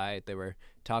walked by. They were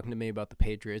talking to me about the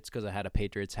Patriots because I had a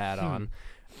Patriots hat on.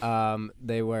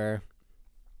 They were,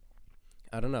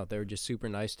 I don't know, they were just super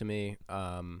nice to me.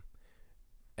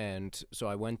 And so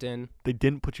I went in. They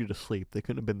didn't put you to sleep. They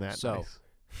couldn't have been that nice.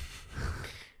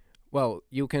 Well,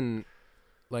 you can,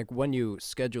 like, when you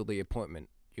schedule the appointment,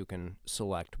 you can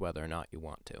select whether or not you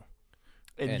want to.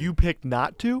 And you picked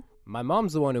not to? My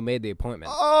mom's the one who made the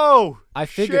appointment. Oh, I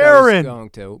figured Sharon. I was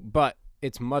going to, but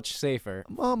it's much safer.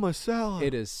 Mama Salad.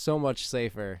 It is so much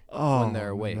safer when they're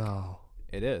awake. No.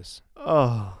 It is.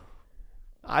 Oh,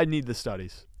 I need the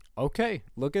studies. Okay,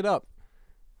 look it up.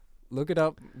 Look it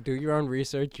up. Do your own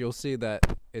research. You'll see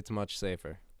that it's much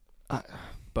safer.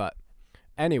 But,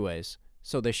 anyways,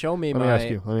 so they show me Let me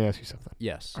ask you something.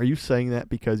 Yes. Are you saying that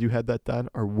because you had that done,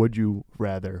 or would you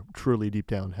rather truly deep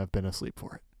down have been asleep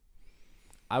for it?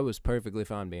 I was perfectly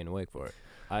fine being awake for it.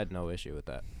 I had no issue with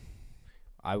that.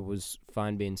 I was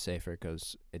fine being safer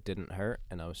because it didn't hurt,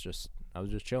 and I was just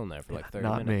chilling there for like 30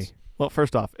 not minutes. me. Well,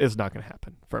 first off, it's not going to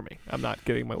happen for me. I'm not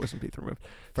getting my wisdom teeth removed.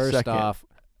 First Second, off,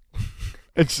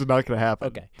 it's just not going to happen.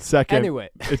 okay. Second, Anyway,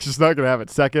 it's just not going to happen.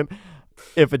 Second,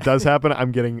 if it does happen,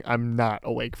 I'm not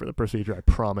awake for the procedure. I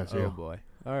promise oh you. boy.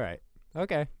 All right.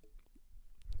 Okay.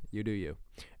 You do you.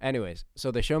 Anyways, so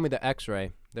they show me the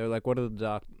X-ray. They're like, "What did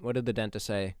the dentist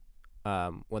say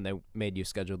when they made you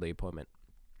schedule the appointment?"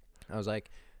 I was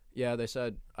like, "Yeah, they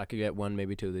said I could get 1,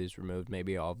 maybe 2 of these removed,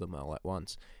 maybe all of them all at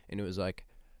once." And it was like,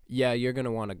 "Yeah, you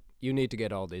need to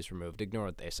get all these removed. Ignore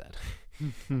what they said."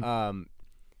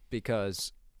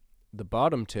 Because the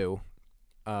bottom 2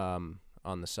 on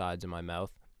the sides of my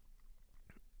mouth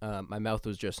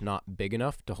was just not big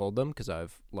enough to hold them because I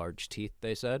have large teeth,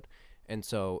 they said. And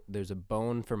so there's a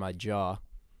bone for my jaw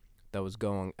that was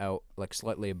going out like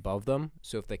slightly above them.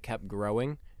 So if they kept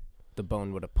growing, the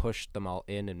bone would have pushed them all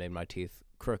in and made my teeth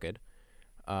crooked.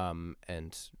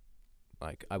 And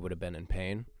like I would have been in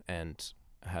pain and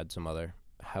had some other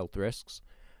health risks.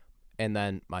 And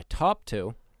then my top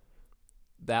 2,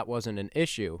 that wasn't an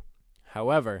issue.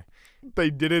 However, They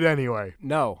did it anyway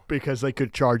no, because they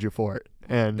could charge you for it.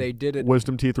 And they did it.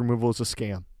 wisdom teeth removal is a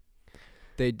scam.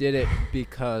 They did it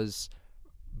because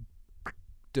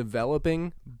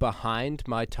developing behind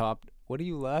my top. What are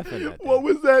you laughing at? What dude?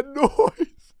 was that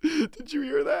noise? Did you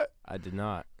hear that? I did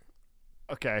not.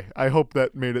 Okay, I hope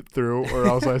that made it through, or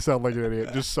else I sound like an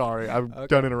idiot. Just sorry, I'm Okay.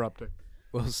 done interrupting.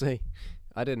 We'll see.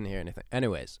 I didn't hear anything.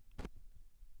 Anyways,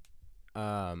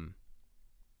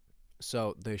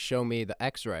 so they show me the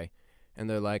X-ray, and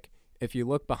they're like, if you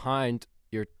look behind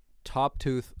your top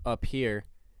tooth up here,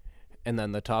 and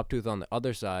then the top tooth on the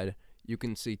other side, you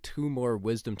can see 2 more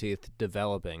wisdom teeth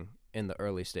developing in the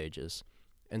early stages.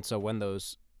 And so when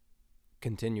those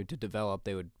continued to develop,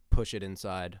 they would push it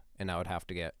inside, and I would have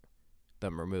to get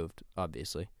them removed,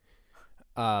 obviously.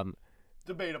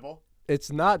 Debatable.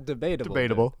 It's not debatable.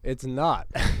 Debatable. Dude. It's not.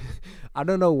 I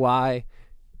don't know why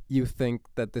you think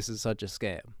that this is such a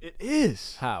scam. It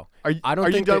is. How? Are you, I don't are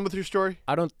you think done they- with your story?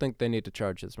 I don't think they need to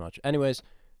charge this much. Anyways,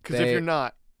 Because if you're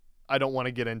not, I don't want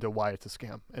to get into why it's a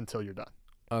scam until you're done.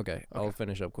 okay, I'll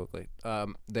finish up quickly.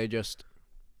 They just,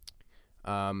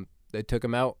 they took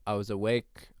him out. I was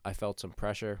awake. I felt some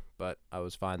pressure, but I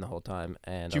was fine the whole time.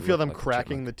 And Did you I feel looked them like a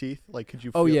cracking chipmunk. the teeth? Like, could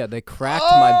you? Oh feel yeah, they cracked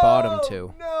my bottom Oh,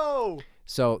 too. No.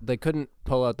 So they couldn't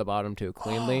pull out the bottom 2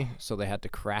 cleanly, so they had to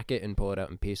crack it and pull it out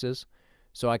in pieces.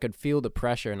 So I could feel the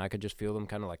pressure, and I could just feel them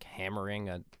kind of like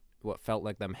what felt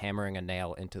like them hammering a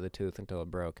nail into the tooth until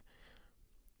it broke.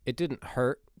 It didn't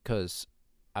hurt because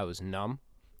I was numb,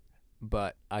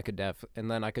 but I could and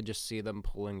then I could just see them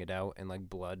pulling it out and like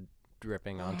blood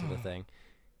dripping onto the thing.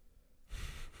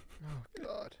 Oh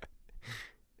God.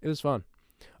 It was fun.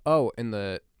 Oh, and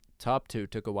the top 2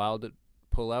 took a while to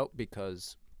pull out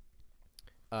because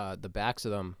the backs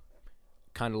of them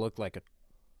kind of looked like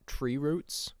tree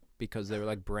roots because they were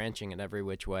like branching in every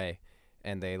which way,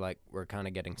 and they like were kind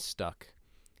of getting stuck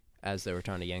as they were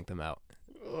trying to yank them out.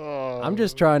 Oh.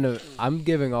 I'm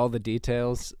giving all the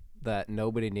details that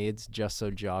nobody needs just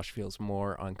so Josh feels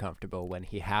more uncomfortable when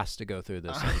he has to go through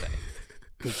this someday.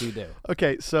 Because you do.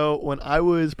 Okay, so when I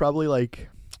was probably like,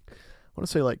 I want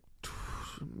to say like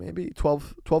maybe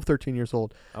 12, 13 years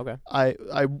old, Okay.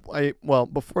 well,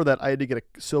 before that, I had to get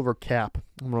a silver cap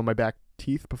on one of my back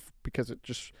teeth because it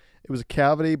was a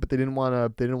cavity, but they didn't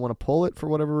want to pull it for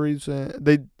whatever reason.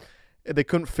 They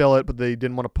couldn't fill it, but they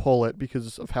didn't want to pull it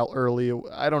because of how early,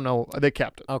 I don't know, they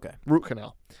capped it. Okay. Root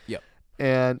canal. Yep.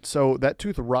 And so that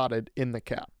tooth rotted in the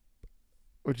cap,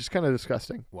 which is kind of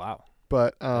disgusting. Wow.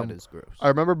 But That is gross. I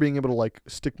remember being able to like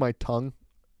stick my tongue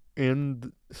in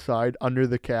the side under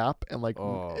the cap, and like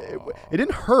it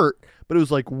didn't hurt, but it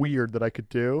was like weird that I could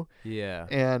do. Yeah.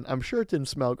 And I'm sure it didn't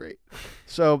smell great.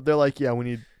 So they're like, yeah, we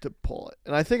need to pull it.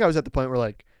 And I think I was at the point where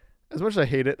like, as much as I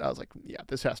hate it, I was like, yeah,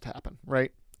 this has to happen,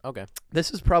 right? Okay.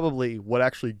 This is probably what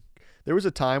actually, there was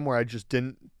a time where I just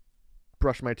didn't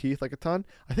brush my teeth like a ton.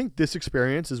 I think this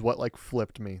experience is what like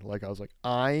flipped me. Like I was like,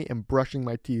 I am brushing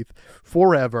my teeth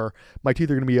forever. My teeth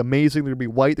are going to be amazing. They're going to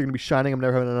be white. They're going to be shining. I'm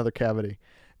never having another cavity.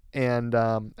 And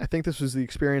I think this was the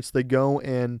experience. They go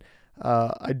and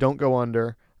I don't go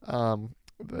under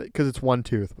because it's one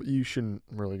tooth. You shouldn't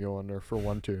really go under for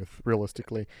one tooth,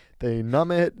 realistically. They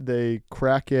numb it, they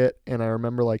crack it, and I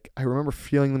remember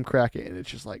feeling them crack it, and it's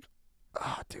just like,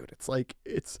 dude, it's like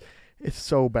it's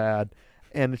so bad.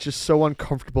 And it's just so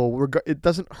uncomfortable. It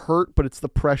doesn't hurt, but it's the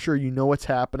pressure. You know what's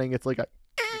happening. It's like a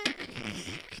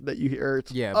that you hear.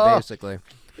 It's, Yeah, basically.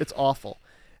 It's awful.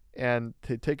 and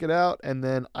to take it out, and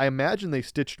then I imagine they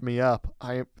stitched me up.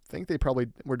 I think they probably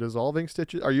were dissolving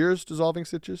stitches. Are yours dissolving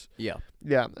stitches? Yeah.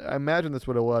 Yeah, I imagine that's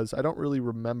what it was. I don't really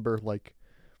remember like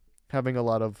having a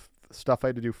lot of stuff I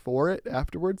had to do for it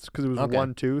afterwards because it was Okay.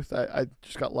 one tooth. I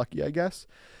just got lucky, I guess.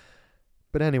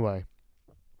 But anyway,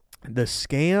 the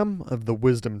scam of the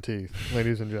wisdom teeth,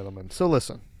 ladies and gentlemen. So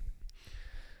listen.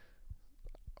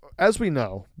 As we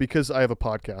know, because I have a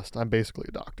podcast, I'm basically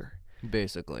a doctor.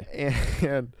 Basically.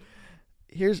 And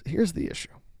here's the issue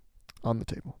on the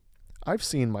table. I've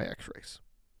seen my x-rays.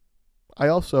 I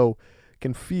also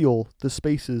can feel the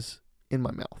spaces in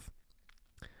my mouth.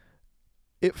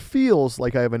 It feels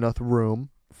like I have enough room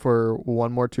for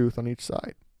one more tooth on each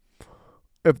side.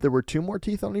 If there were two more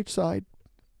teeth on each side,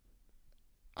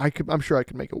 I'm sure I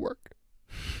could make it work.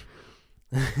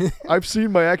 I've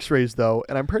seen my x-rays though,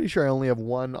 and I'm pretty sure I only have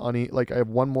one on each. Like I have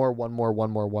one more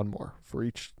for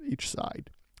each side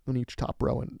on each top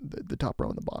row and the top row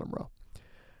and the bottom row.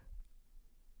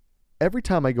 Every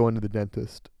time I go into the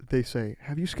dentist, they say,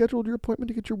 "Have you scheduled your appointment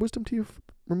to get your wisdom teeth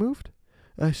removed?"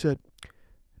 And I said,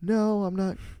 "No, I'm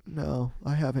not. No,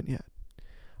 I haven't yet."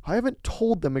 I haven't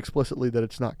told them explicitly that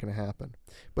it's not going to happen.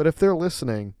 But if they're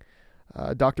listening,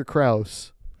 Dr.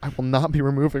 Krause, I will not be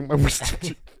removing my wisdom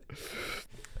teeth.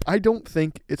 I don't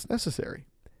think it's necessary.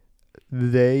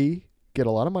 They get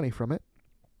a lot of money from it.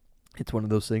 It's one of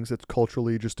those things that's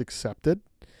culturally just accepted.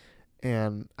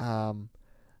 And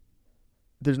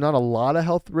there's not a lot of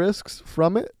health risks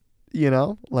from it,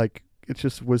 like it's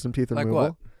just wisdom teeth Like removal.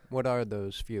 what? What are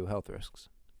those few health risks?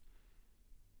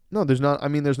 No, there's not. I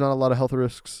mean, there's not a lot of health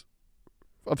risks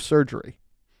of surgery.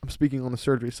 I'm speaking on the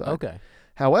surgery side. Okay.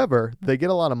 However, they get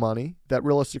a lot of money that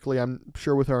realistically, I'm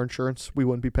sure with our insurance, we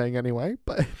wouldn't be paying anyway,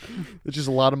 but it's just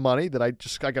a lot of money that I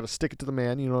got to stick it to the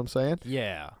man. You know what I'm saying?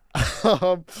 Yeah.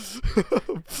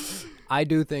 I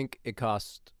do think it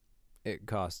costs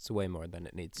way more than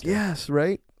it needs to. Yes,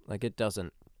 right? Like it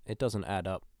doesn't add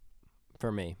up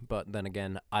for me, but then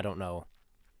again, I don't know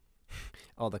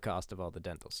all the cost of all the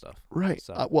dental stuff. Right.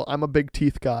 So Well, I'm a big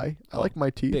teeth guy. I like my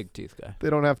teeth. big teeth guy. They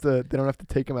don't have to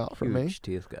take them out from me. Huge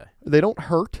teeth guy. They don't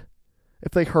hurt.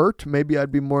 If they hurt, maybe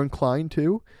I'd be more inclined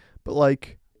to. But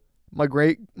like my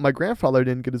grandfather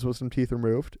didn't get his wisdom teeth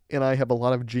removed, and I have a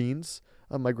lot of genes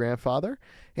of my grandfather,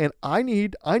 and I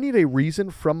need a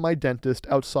reason from my dentist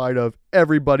outside of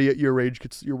everybody at your age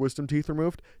gets your wisdom teeth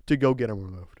removed to go get them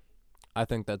removed. I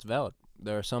think that's valid.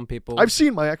 There are some people. I've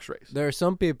seen my x-rays. There are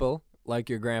some people like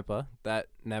your grandpa that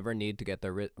never need to get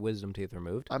their wisdom teeth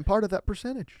removed. I'm part of that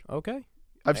percentage. Okay.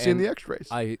 I've seen And the x-rays.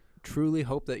 I truly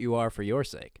hope that you are for your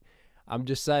sake. I'm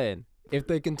just saying, if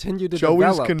they continue to Joey's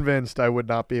develop, convinced I would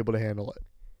not be able to handle it.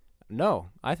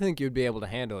 no, I think you'd be able to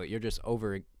handle it. You're just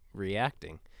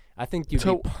overreacting. I think you'd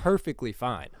So- be perfectly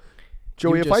fine.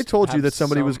 Joey, You if I just told you have that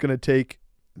somebody was some- going to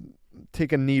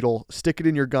take a needle, stick it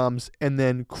in your gums, and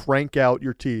then crank out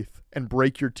your teeth and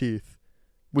break your teeth,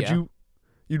 would Yeah.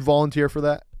 you'd volunteer for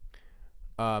that?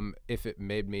 If it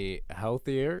made me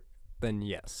healthier, then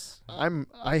yes.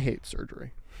 I hate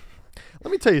surgery.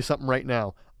 Let me tell you something right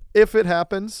now. If it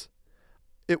happens,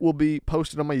 it will be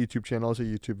posted on my YouTube channel as a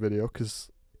YouTube video because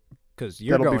Because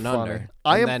you're that'll going be funny. under.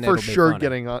 I and am then for it'll be sure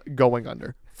funny. going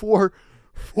under. For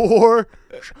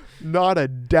not a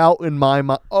doubt in my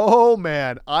mind. Oh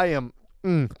man, I'm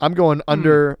going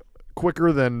under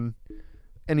quicker than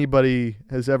anybody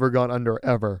has ever gone under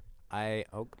ever.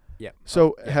 Yeah.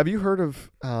 So yeah. have you heard of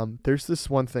there's this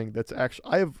one thing that's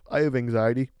actually I have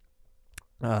anxiety.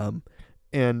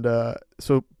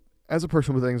 So as a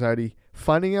person with anxiety,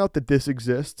 finding out that this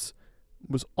exists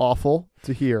was awful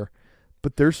to hear.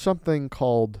 But there's something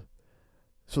called,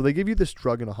 so they give you this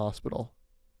drug in a hospital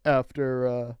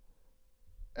after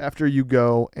you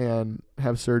go and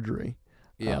have surgery.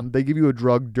 Yeah. They give you a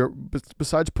drug,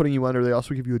 besides putting you under, they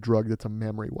also give you a drug that's a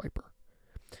memory wiper.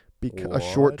 A What?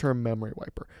 short-term memory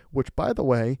wiper. Which, by the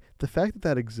way, the fact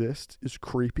that exists is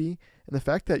creepy. And the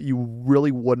fact that you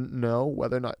really wouldn't know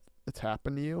whether or not it's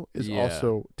happened to you is Yeah.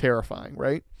 also terrifying,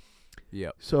 right?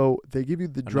 Yep. So they give you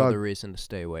the drug. Another reason to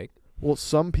stay awake. Well,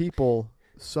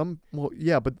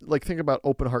 yeah, but like think about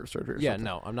open heart surgery or Yeah, something.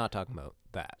 no, I'm not talking about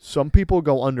that. Some people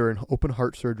go under in open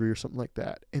heart surgery or something like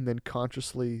that, and then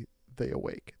consciously they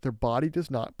awake. Their body does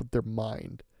not, but their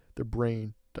mind, their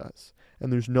brain does.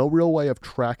 And there's no real way of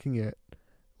tracking it,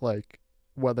 like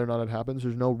whether or not it happens.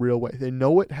 There's no real way. They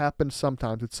know it happens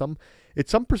sometimes. It's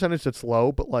some percentage that's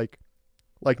low, but like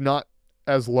not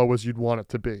as low as you'd want it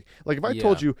to be. Like if I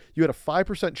told you had a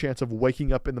 5% chance of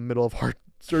waking up in the middle of heart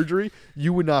surgery,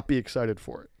 you would not be excited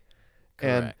for it.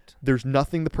 And Correct. there's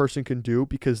nothing the person can do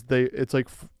because it's like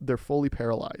they're fully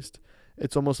paralyzed.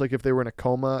 It's almost like if they were in a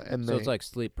coma and So it's like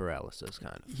sleep paralysis,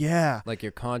 kind of. yeah. Like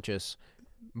you're conscious,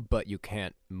 but you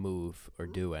can't move or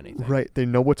do anything. Right. They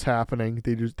know what's happening.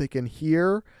 They can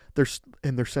hear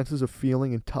and their senses of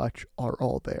feeling and touch are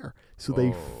all there. So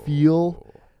they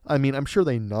feel. I mean, I'm sure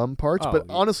they numb parts, but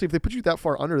honestly, if they put you that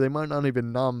far under, they might not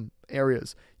even numb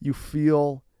areas. You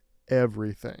feel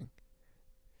everything.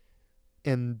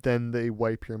 And then they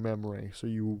wipe your memory. So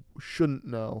you shouldn't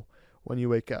know when you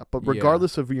wake up. But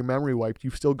regardless of your memory wiped,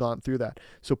 you've still gone through that.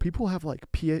 So people have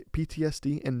like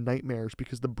PTSD and nightmares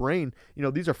because the brain,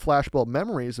 these are flashbulb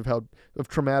memories of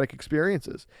traumatic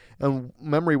experiences. And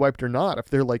memory wiped or not, if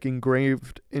they're like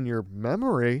engraved in your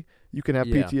memory, you can have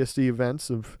PTSD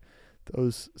events of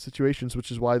those situations, which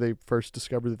is why they first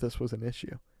discovered that this was an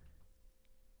issue.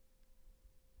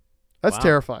 That's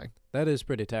terrifying. That is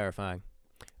pretty terrifying.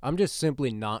 I'm just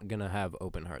simply not going to have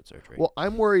open heart surgery. Well,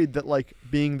 I'm worried that like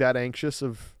being that anxious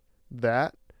of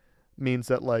that means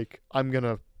that like I'm going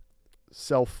to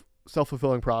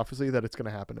self-fulfilling prophecy that it's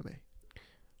going to happen to me.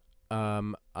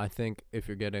 I think if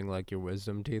you're getting like your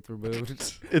wisdom teeth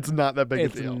removed, it's not that big a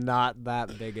deal. It's not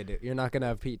that big a deal. You're not going to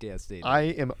have PTSD. Dude. I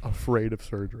am afraid of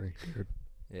surgery, dude.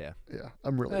 Yeah. Yeah,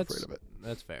 I'm really afraid of it.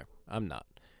 That's fair. I'm not.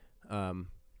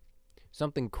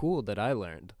 Something cool that I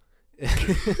learned.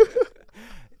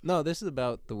 No, this is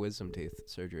about the wisdom teeth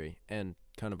surgery and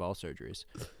kind of all surgeries.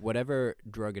 Whatever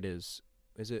drug it is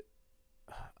it,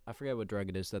 I forget what drug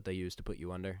it is that they use to put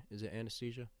you under. Is it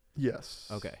anesthesia? Yes.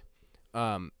 Okay.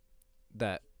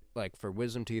 That, like, for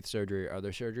wisdom teeth surgery or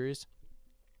other surgeries,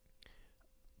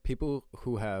 people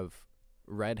who have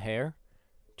red hair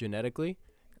genetically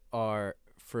are,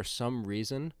 for some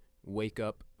reason, wake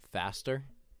up faster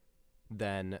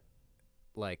than,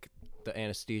 like, the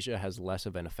anesthesia has less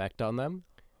of an effect on them.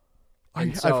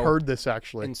 I've heard this,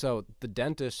 actually. And so the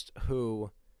dentist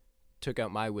who took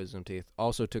out my wisdom teeth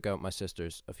also took out my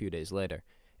sister's a few days later.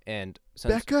 And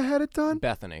since Becca had it done?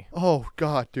 Bethany. Oh,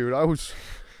 God, dude. I was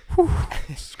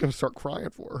just going to start crying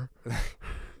for her.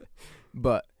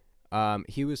 But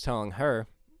he was telling her,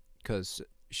 because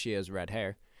she has red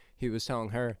hair, he was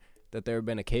telling her that there have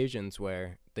been occasions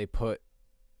where they put,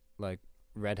 like,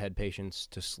 redhead patients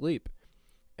to sleep,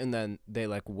 and then they,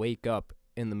 like, wake up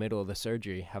in the middle of the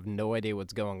surgery, have no idea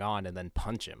what's going on, and then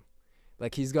punch him.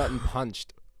 Like, he's gotten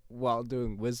punched while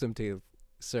doing wisdom teeth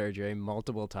surgery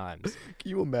multiple times. Can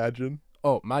you imagine?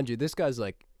 Oh, mind you, this guy's,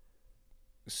 like,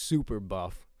 super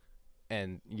buff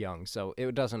and young, so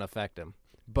it doesn't affect him.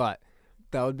 But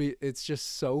it's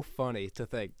just so funny to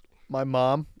think. My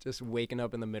mom. Just waking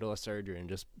up in the middle of surgery and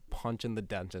just punching the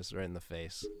dentist right in the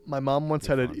face. My mom once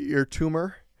had an ear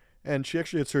tumor, and she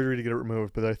actually had surgery to get it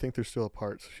removed, but I think there's still a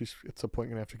part. So she's at some point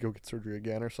going to have to go get surgery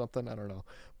again or something. I don't know.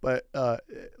 But,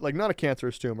 like, not a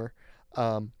cancerous tumor,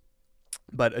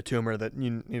 but a tumor that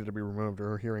needed to be removed or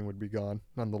her hearing would be gone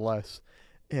nonetheless.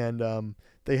 And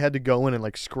they had to go in and,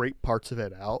 like, scrape parts of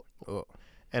it out. Oh.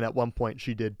 And at one point,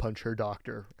 she did punch her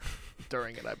doctor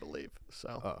during it, I believe.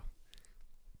 So,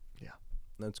 yeah.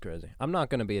 That's crazy. I'm not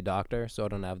going to be a doctor, so I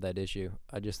don't have that issue.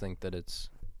 I just think that it's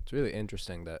really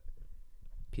interesting that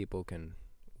people can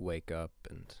wake up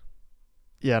and...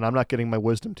 Yeah, and I'm not getting my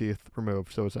wisdom teeth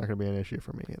removed, so it's not going to be an issue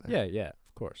for me either. Yeah,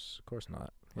 of course. Of course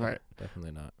not. Yeah, right.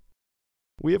 Definitely not.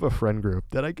 We have a friend group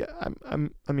that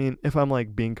I mean, if I'm,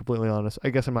 like, being completely honest, I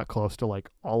guess I'm not close to, like,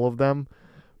 all of them.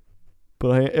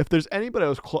 But if there's anybody I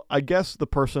was I guess the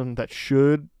person that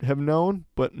should have known,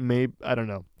 but maybe, I don't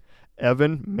know.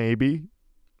 Evan, maybe.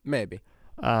 Maybe.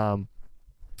 I'm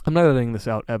not editing this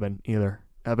out, Evan, either.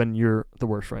 Evan, you're the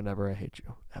worst friend ever. I hate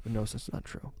you. Evan knows it's not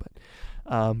true.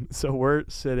 But so we're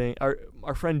sitting.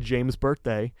 Our friend James'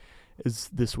 birthday is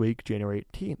this week, January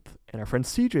 18th. And our friend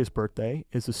CJ's birthday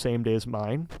is the same day as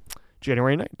mine,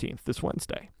 January 19th, this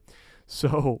Wednesday.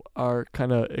 So our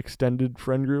kind of extended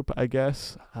friend group, I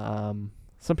guess,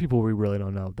 some people we really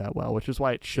don't know that well, which is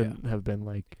why it shouldn't have been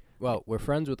like... Well, we're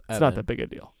friends with Evan. It's not that big a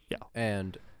deal. Yeah.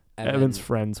 And Evan's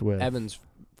friends with... Evan's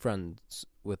friends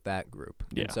with that group.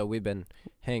 Yeah. And so we've been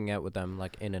hanging out with them,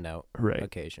 like, in and out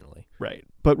occasionally. Right.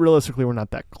 But realistically, we're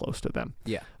not that close to them.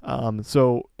 Yeah.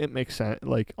 So it makes sense,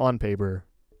 like, on paper,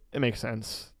 it makes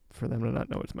sense for them to not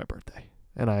know it's my birthday.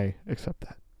 And I accept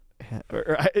that.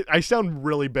 I sound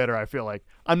really bitter, I feel like.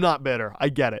 I'm not bitter. I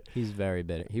get it. He's very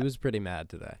bitter. He was pretty mad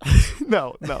today.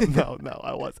 No,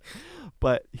 I wasn't.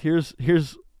 But here's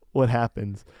what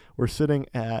happens. We're sitting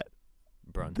at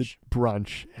brunch. The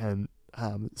brunch, and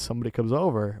somebody comes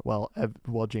over while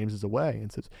James is away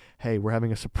and says, hey, we're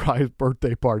having a surprise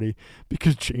birthday party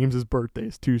because James's birthday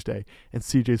is Tuesday and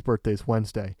CJ's birthday is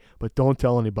Wednesday. But don't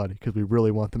tell anybody because we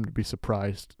really want them to be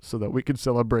surprised so that we can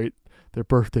celebrate their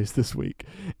birthdays this week.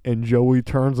 And Joey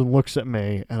turns and looks at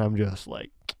me, and I'm just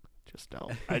like, just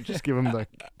don't. I just give him the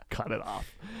cut it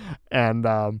off. And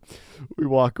he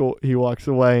walks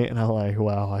away, and I'm like,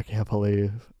 wow, I can't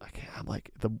believe. I'm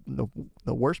like, the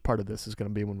worst part of this is going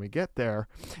to be when we get there.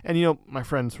 And, my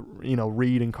friends,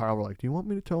 Reed and Carl were like, do you want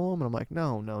me to tell them? And I'm like,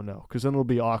 no. Because then it'll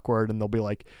be awkward, and they'll be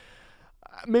like,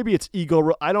 maybe it's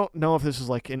ego. I don't know if this is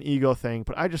like an ego thing,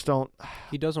 but I just don't.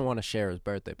 He doesn't want to share his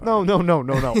birthday party.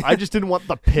 No. I just didn't want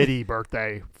the pity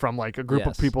birthday from like a group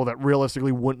of Yes. people that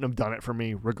realistically wouldn't have done it for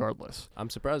me regardless. I'm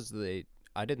surprised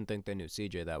I didn't think they knew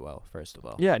CJ that well, first of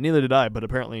all. Yeah, neither did I, but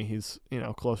apparently he's,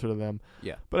 closer to them.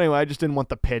 Yeah. But anyway, I just didn't want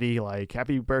the pity, like,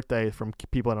 happy birthday from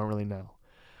people I don't really know.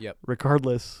 Yep.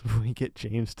 Regardless, we get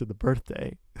James to the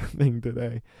birthday thing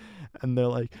today, and they're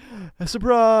like, a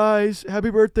surprise,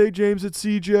 happy birthday, James, it's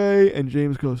CJ. And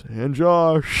James goes, and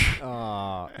Josh.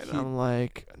 And I'm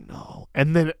like, no.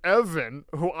 And then Evan,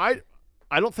 who I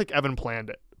don't think Evan planned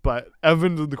it, but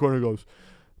Evan's in the corner goes,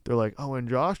 they're like, oh, and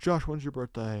Josh, when's your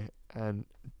birthday? And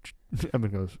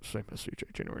Evan goes, same as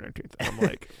CJ, January 19th. And I'm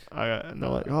like, and they're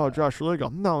like, oh, Josh, really? I go,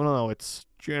 no, it's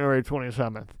January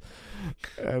 27th.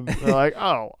 And they're like,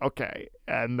 oh, okay.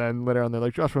 And then later on, they're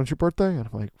like, Josh, when's your birthday? And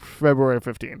I'm like, February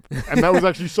 15th. And that was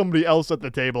actually somebody else at the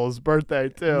table's birthday,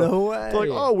 too. No way. They're like,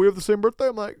 oh, we have the same birthday?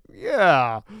 I'm like,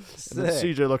 yeah. Sick. And then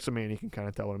CJ looks at me, and he can kind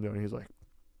of tell what I'm doing. He's like,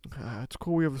 it's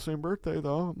cool we have the same birthday,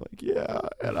 though. I'm like, yeah.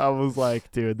 And I was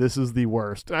like, dude, this is the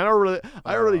worst. And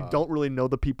I really don't really know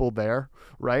the people there,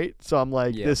 right? So I'm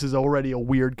like, This is already a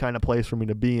weird kind of place for me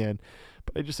to be in.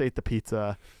 But I just ate the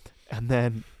pizza, and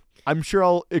then I'm sure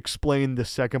I'll explain the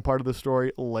second part of the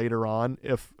story later on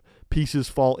if pieces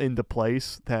fall into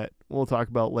place that we'll talk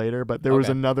about later. But there was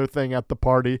another thing at the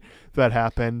party that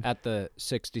happened. At the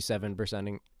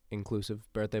 67% inclusive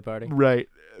birthday party? Right.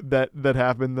 That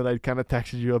happened that I kind of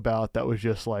texted you about that was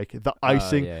just like the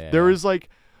icing. There was like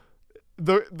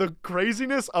the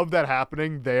craziness of that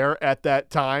happening there at that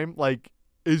time, like,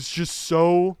 is just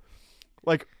so,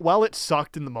 like, while it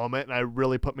sucked in the moment and it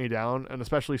really put me down, and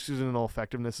especially seasonal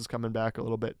effectiveness is coming back a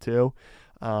little bit too,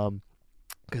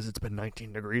 because it's been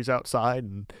 19 degrees outside,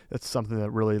 and that's something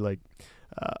that really, like,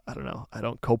 I don't know, I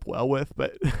don't cope well with,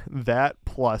 but that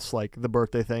plus like the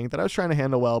birthday thing that I was trying to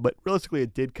handle well, but realistically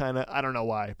it did kind of, I don't know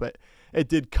why, but it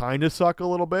did kind of suck a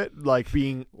little bit, like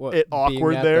being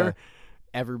awkward being there.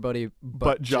 Everybody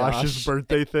but Josh's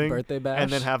birthday thing, birthday bash, and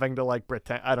then having to like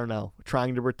pretend, I don't know,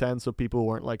 trying to pretend so people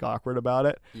weren't like awkward about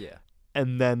it. Yeah.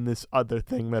 And then this other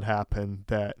thing that happened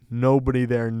that nobody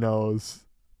there knows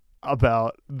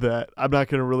about, that I'm not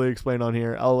going to really explain on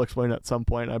here. I'll explain at some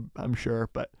point, I'm sure,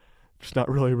 but just not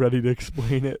really ready to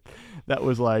explain it. That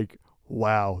was like,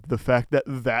 wow, the fact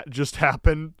that just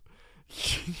happened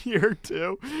here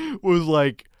too was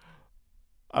like,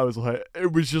 I was like,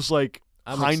 it was just like,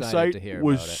 I'm hindsight to hear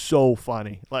was about it. so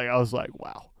funny. Like, I was like,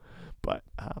 wow. But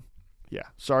yeah,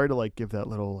 sorry to like give that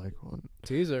little like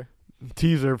teaser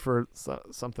for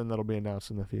something that'll be announced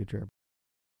in the future.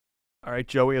 All right,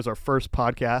 Joey, is our first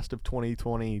podcast of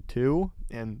 2022,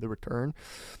 and the return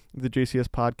of the JCS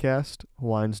podcast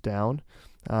winds down.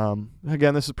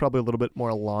 Again, this is probably a little bit more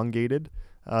elongated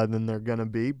than they're gonna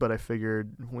be, but I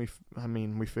figured we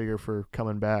figure for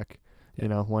coming back,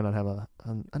 why not have a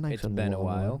nice. It's been a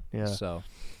while, yeah. So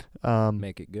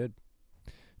make it good.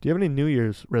 Do you have any New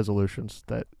Year's resolutions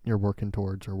that you're working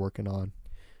towards or working on?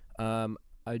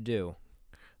 I do.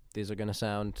 These are gonna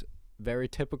sound very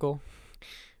typical,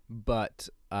 but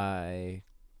I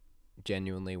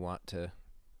genuinely want to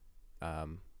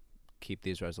keep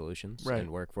these resolutions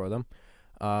and work for them.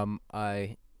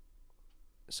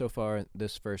 So far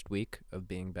this first week of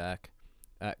being back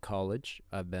at college,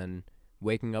 I've been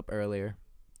waking up earlier,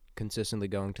 consistently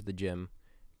going to the gym,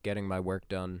 getting my work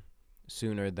done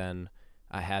sooner than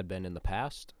I had been in the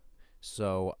past,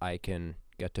 so I can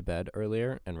get to bed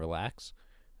earlier and relax.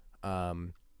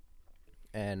 And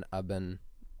I've been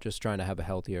just trying to have a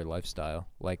healthier lifestyle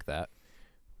like that.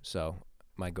 So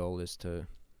my goal is to,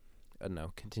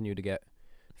 continue to get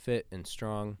fit and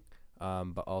strong,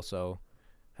 but also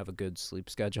have a good sleep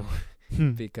schedule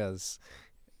because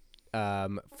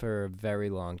for a very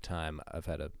long time I've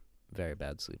had a very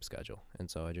bad sleep schedule, and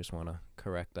so I just want to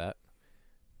correct that.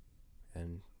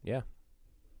 And yeah,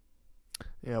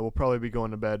 we'll probably be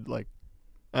going to bed like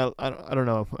I don't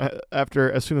know.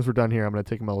 As soon as we're done here, I'm gonna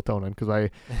take melatonin because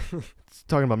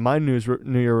talking about my New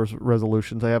Year's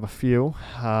resolutions. I have a few.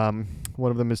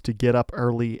 One of them is to get up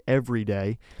early every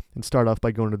day and start off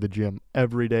by going to the gym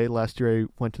every day. Last year I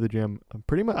went to the gym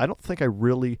pretty much. I don't think I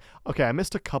really. Okay, I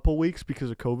missed a couple weeks because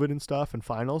of COVID and stuff and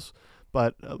finals,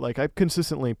 but like I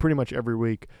consistently, pretty much every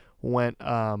week, went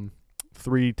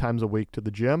 3 times a week to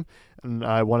the gym, and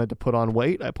I wanted to put on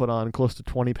weight. I put on close to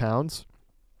 20 pounds.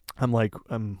 I'm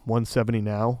 170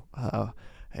 now,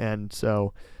 and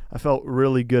so I felt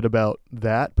really good about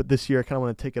that. But this year I kind of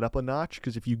want to take it up a notch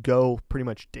because if you go pretty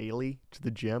much daily to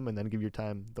the gym and then give your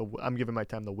time, I'm giving my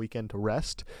time the weekend to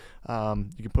rest, you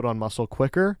can put on muscle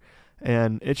quicker.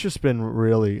 And it's just been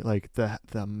really like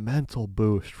the mental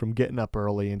boost from getting up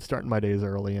early and starting my days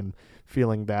early and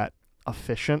feeling that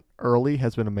efficient early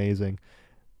has been amazing.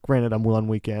 Granted, I'm one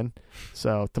weekend,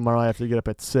 so tomorrow I have to get up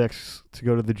at 6 to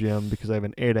go to the gym because I have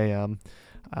an 8 a.m.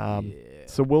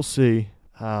 So we'll see.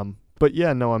 But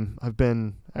yeah, no, I've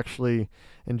been actually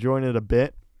enjoying it a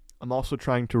bit. I'm also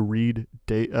trying to read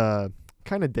kind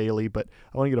of daily, but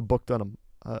I want to get a book done,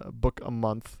 a book a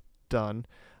month done.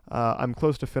 I'm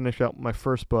close to finish out my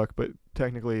first book, but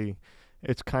technically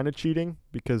it's kind of cheating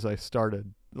because I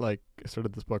started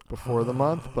this book before the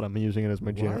month, but I'm using it as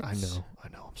my general. I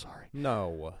know, I'm sorry.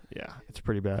 No. Yeah, it's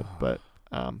pretty bad, but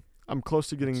I'm close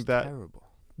to getting That's that terrible.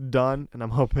 done, and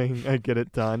I'm hoping I get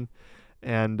it done.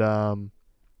 And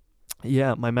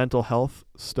yeah, my mental health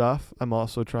stuff, I'm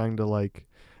also trying to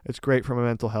it's great for my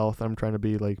mental health. I'm trying to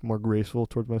be more graceful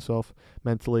towards myself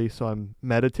mentally, so I'm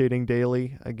meditating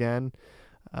daily again.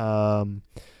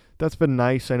 That's been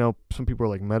nice. I know some people are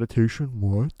like, meditation,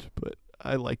 what? But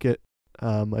I like it.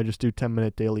 I just do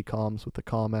 10-minute daily calms with the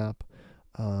Calm app.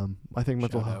 I think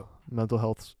mental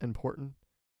health's important.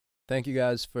 Thank you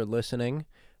guys for listening.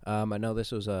 I know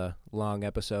this was a long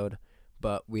episode,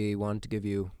 but we wanted to give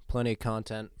you plenty of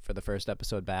content for the first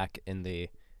episode back in the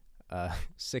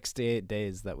 68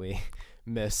 days that we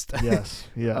missed Yes.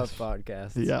 of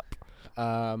podcasts. Yep.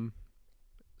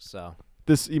 So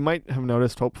this, you might have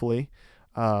noticed, hopefully,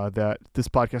 that this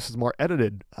podcast is more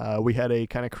edited. We had a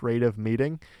kind of creative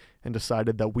meeting and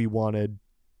decided that we wanted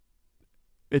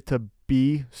it to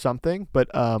be something, but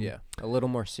a little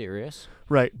more serious.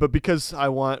 Right, but because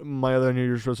my other New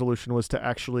Year's resolution was to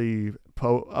actually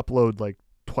upload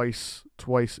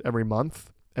twice every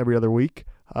month, every other week.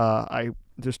 I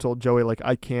just told Joey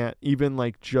I can't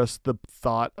even just the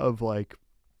thought of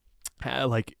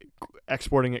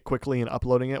exporting it quickly and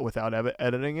uploading it without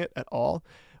editing it at all.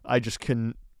 I just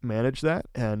couldn't manage that,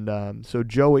 and so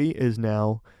Joey is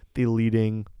now the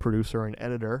leading producer and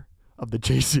editor of the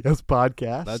JCS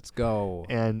Podcast. Let's go.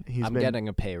 And I'm getting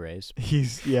a pay raise.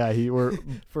 We're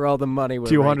for all the money we're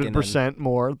 200%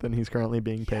 more than he's currently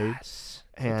being paid. Yes.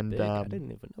 And I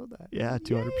didn't even know that. Yeah,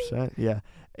 200%. Yeah.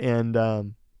 And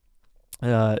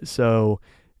so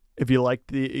if you like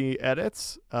the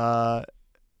edits, I'm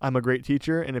a great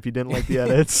teacher, and if you didn't like the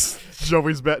edits,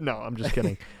 Joey's bet. No, I'm just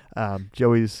kidding.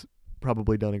 Joey's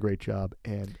probably done a great job,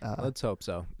 and let's hope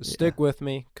so. Stick with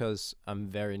me because I'm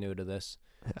very new to this.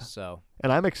 Yeah. So,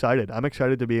 and I'm excited. I'm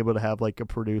excited to be able to have a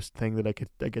produced thing that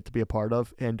I get to be a part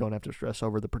of, and don't have to stress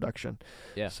over the production.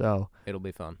 Yeah. So it'll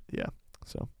be fun. Yeah.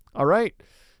 So all right.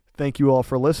 Thank you all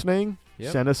for listening.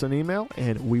 Yep. Send us an email,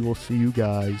 and we will see you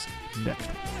guys next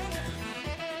week.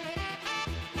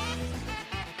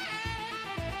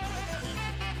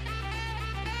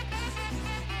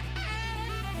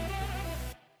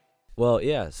 Well,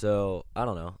 yeah. So I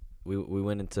don't know. We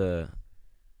went into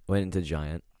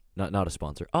Giant. Not a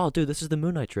sponsor. Oh, dude, this is the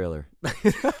Moon Knight trailer.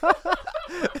 This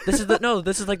is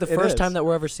the first time that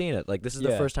we're ever seeing it. This is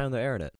the first time they're airing it.